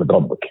 2.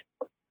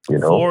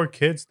 4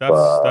 kids.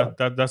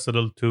 That's a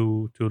little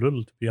too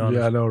little, to be honest.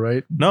 Yeah, I know,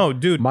 right? No,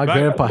 dude. My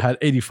grandpa had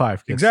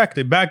 85 kids.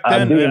 Exactly. Back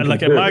then,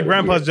 like in my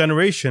grandpa's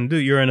generation,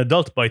 dude, you're an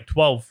adult by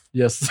 12.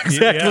 Yes,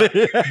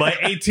 exactly. Yeah. By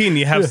 18,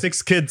 you have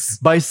 6 kids.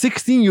 By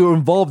 16, you're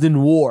involved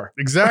in war.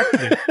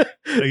 Exactly.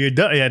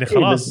 يعني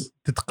خلاص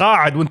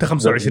تتقاعد وانت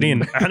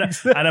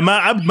 25. انا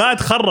ما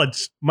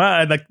اتخرج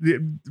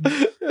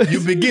you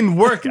begin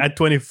work at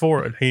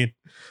 24 الحين.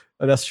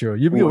 That's true.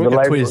 You begin work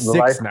at 26 now. The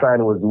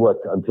lifespan was what,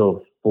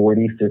 until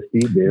 40,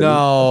 50?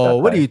 No,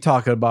 what are you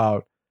talking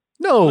about?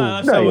 No,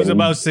 it was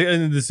about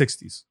in the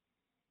 60s.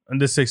 In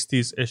the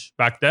 60s-ish.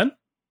 Back then?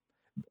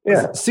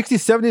 Yeah.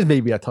 60s, 70s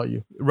maybe, I tell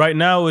you. Right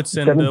now it's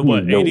in the,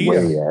 what,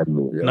 80s?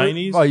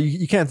 90s? Oh,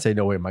 you can't say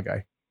no way, my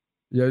guy.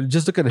 Yeah,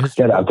 just look at the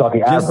history. Yeah, I'm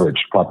talking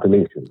average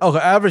population. Okay,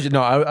 average.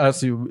 No, I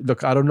actually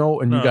look. I don't know,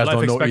 and you guys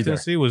don't know either. Life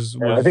expectancy was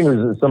I think it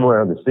was somewhere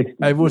around the 60s.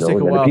 It would take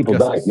a while. People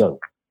died young.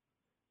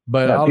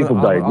 But people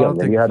died young,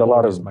 and you had a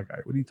lot of. My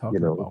guy, what are you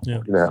talking about?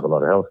 You didn't have a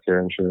lot of healthcare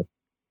and shit.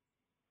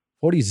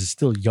 40s is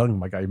still young,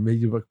 my guy.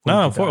 Maybe who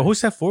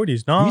said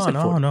 40s? No.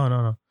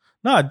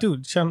 No,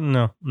 dude.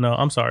 No.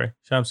 I'm sorry.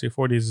 Shamsi,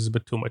 40s is a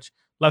bit too much.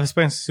 Life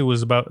expectancy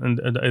was about,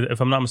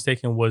 if I'm not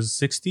mistaken, was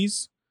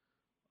 60s.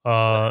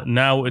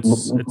 Now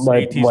it's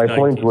my 80s, my 90s.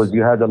 point was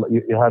you had a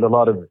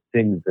lot of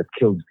things that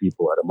killed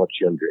people at a much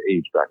younger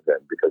age back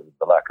then because of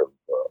the lack of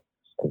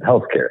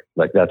healthcare.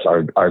 Like that's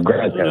our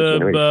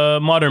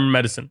grandparents. Modern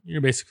medicine.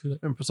 You're basically,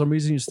 and for some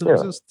reason you still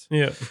exist.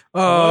 Yeah.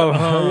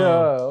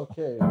 Yeah.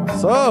 Okay.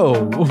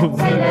 So,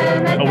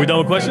 are we done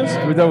with questions?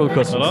 We're done with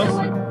questions. Hello?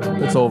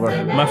 It's over.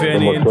 ما في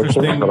any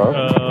interesting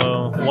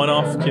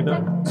one-off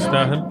كده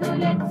تستاهل?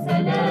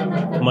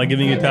 Am I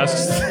giving you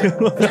tasks?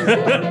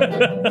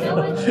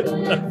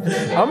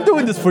 I'm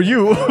doing this for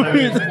you.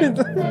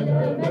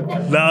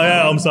 No,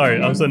 yeah, I'm sorry.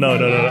 No. No,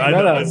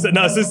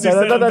 since you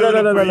said I'm doing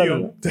it for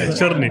you.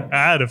 تحشرني.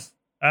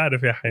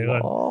 عارف يا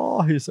حيوان.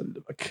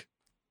 يسلمك.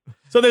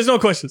 So there's no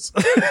questions.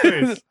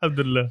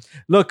 Alhamdulillah.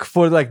 Look,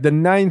 for like the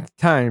 9th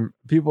time,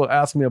 people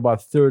ask me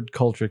about third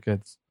culture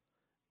kids.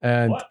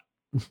 And what?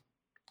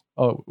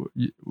 Oh,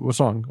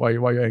 what's wrong? Why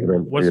are you angry?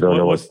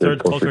 What's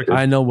third culture kids?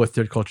 I know what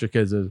third culture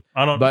kids is.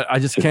 But I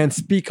just can't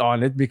speak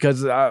on it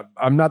because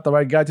I'm not the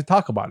right guy to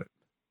talk about it.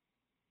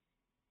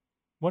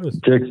 What is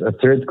a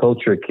third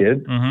culture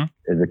kid?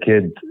 Is a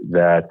kid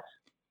that,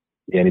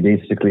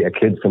 basically a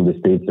kid from the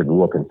States that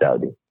grew up in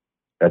Saudi.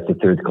 That's a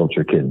third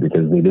culture kid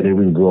because they didn't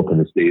really grow up in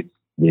the States.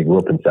 They grew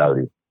up in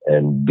Saudi,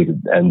 and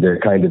they're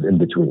kind of in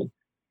between.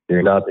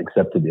 They're not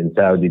accepted in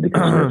Saudi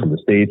because they're from the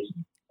States,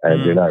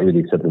 and they're not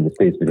really accepted in the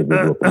States because they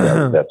grew up in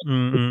Saudi. That's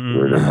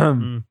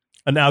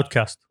an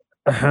outcast,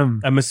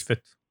 a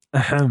misfit.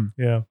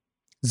 Yeah.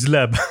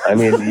 Zlab. I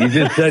mean, you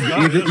just said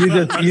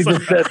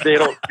they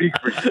don't speak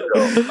for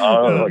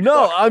you.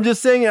 No, I'm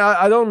just saying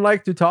I don't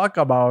like to talk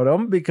about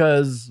them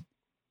because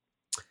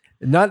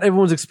not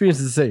everyone's experience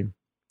is the same.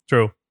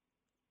 True.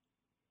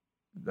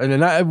 And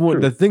not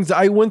everyone, the things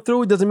I went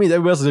through doesn't mean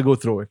everyone else is gonna go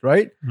through it,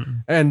 right?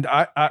 And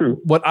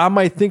what I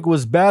might think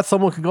was bad,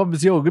 someone can come up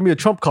and say, "Oh, give me a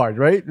trump card,"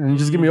 right? And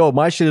just give me, "Oh,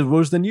 my shit is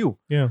worse than you."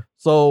 Yeah.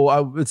 So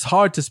it's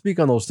hard to speak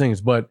on those things,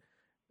 but.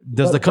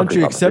 Does the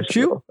country accept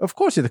you? Of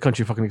course, the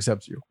country fucking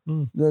accepts you.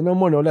 No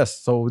more, no less.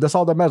 So that's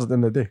all that matters at the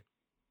end of the day.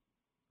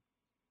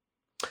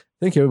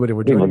 Thank you, everybody,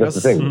 for joining us.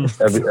 That's the thing.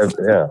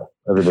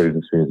 Everybody's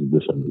experience is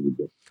different.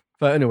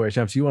 But anyway,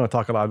 Shams, you want to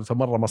talk a lot.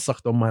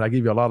 I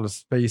gave you a lot of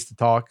space to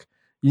talk.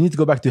 You need to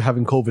go back to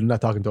having COVID and not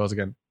talking to us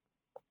again.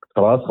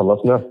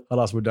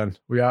 خلاص, we're done.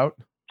 We out?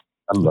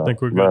 الله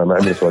think we're good. ما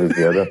عندي سؤال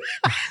زيادة.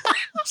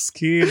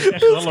 مسكين يا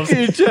أخي والله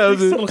مسكين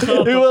شامسي. يكسر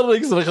الخاطر. اي والله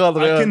يكسر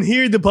الخاطر I يا can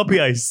hear the puppy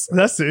eyes.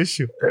 That's the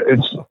issue.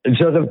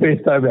 نشغل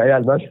فيس تايم يا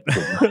عيال ما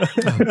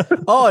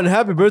شفتكم. Oh, and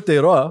happy birthday,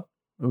 Ra.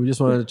 We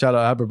just wanted to shout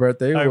out happy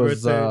birthday. Happy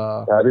was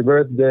birthday. Happy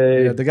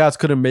birthday. yeah, the guys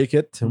couldn't make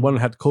it. One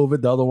had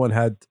COVID, the other one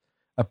had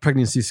a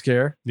pregnancy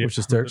scare, Yeah, which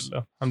is Turks.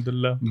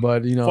 Alhamdulillah.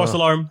 But you know, False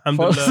alarm.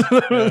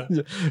 Alhamdulillah.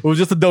 Yeah. it was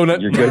just a donut.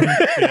 You're good.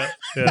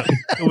 Yeah.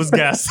 It was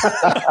gas.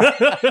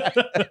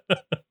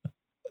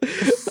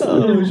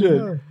 Oh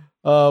shit.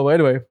 Well,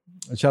 anyway,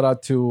 shout out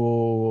to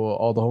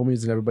all the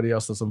homies and everybody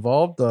else that's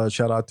involved.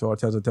 Shout out to our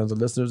tens and tens of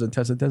listeners and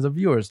tens of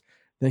viewers.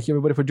 Thank you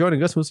everybody for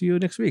joining us. We'll see you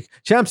next week.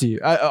 Champsy,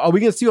 are we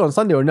going to see you on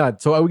Sunday or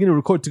not? So are we going to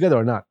record together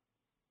or not?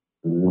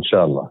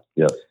 Inshallah.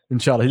 Yes.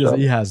 Inshallah.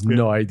 He has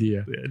no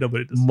idea. Yeah,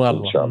 nobody does. Marra.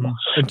 Inshallah.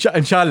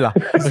 Inshallah.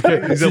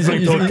 Okay. He's a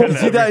big talk.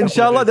 See that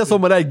inshallah? That's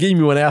what Malay gave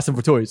me when I asked him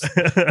for toys.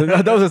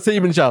 That was the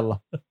same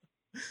inshallah.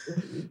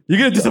 You're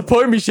going to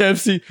disappoint me,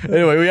 Shamsi.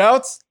 Anyway, we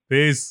out?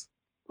 Peace.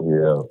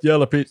 Yeah.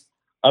 Yalla, peace.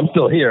 I'm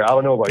still here. I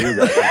don't know about you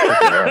guys.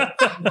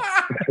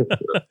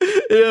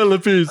 Yalla,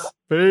 peace.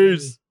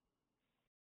 Peace.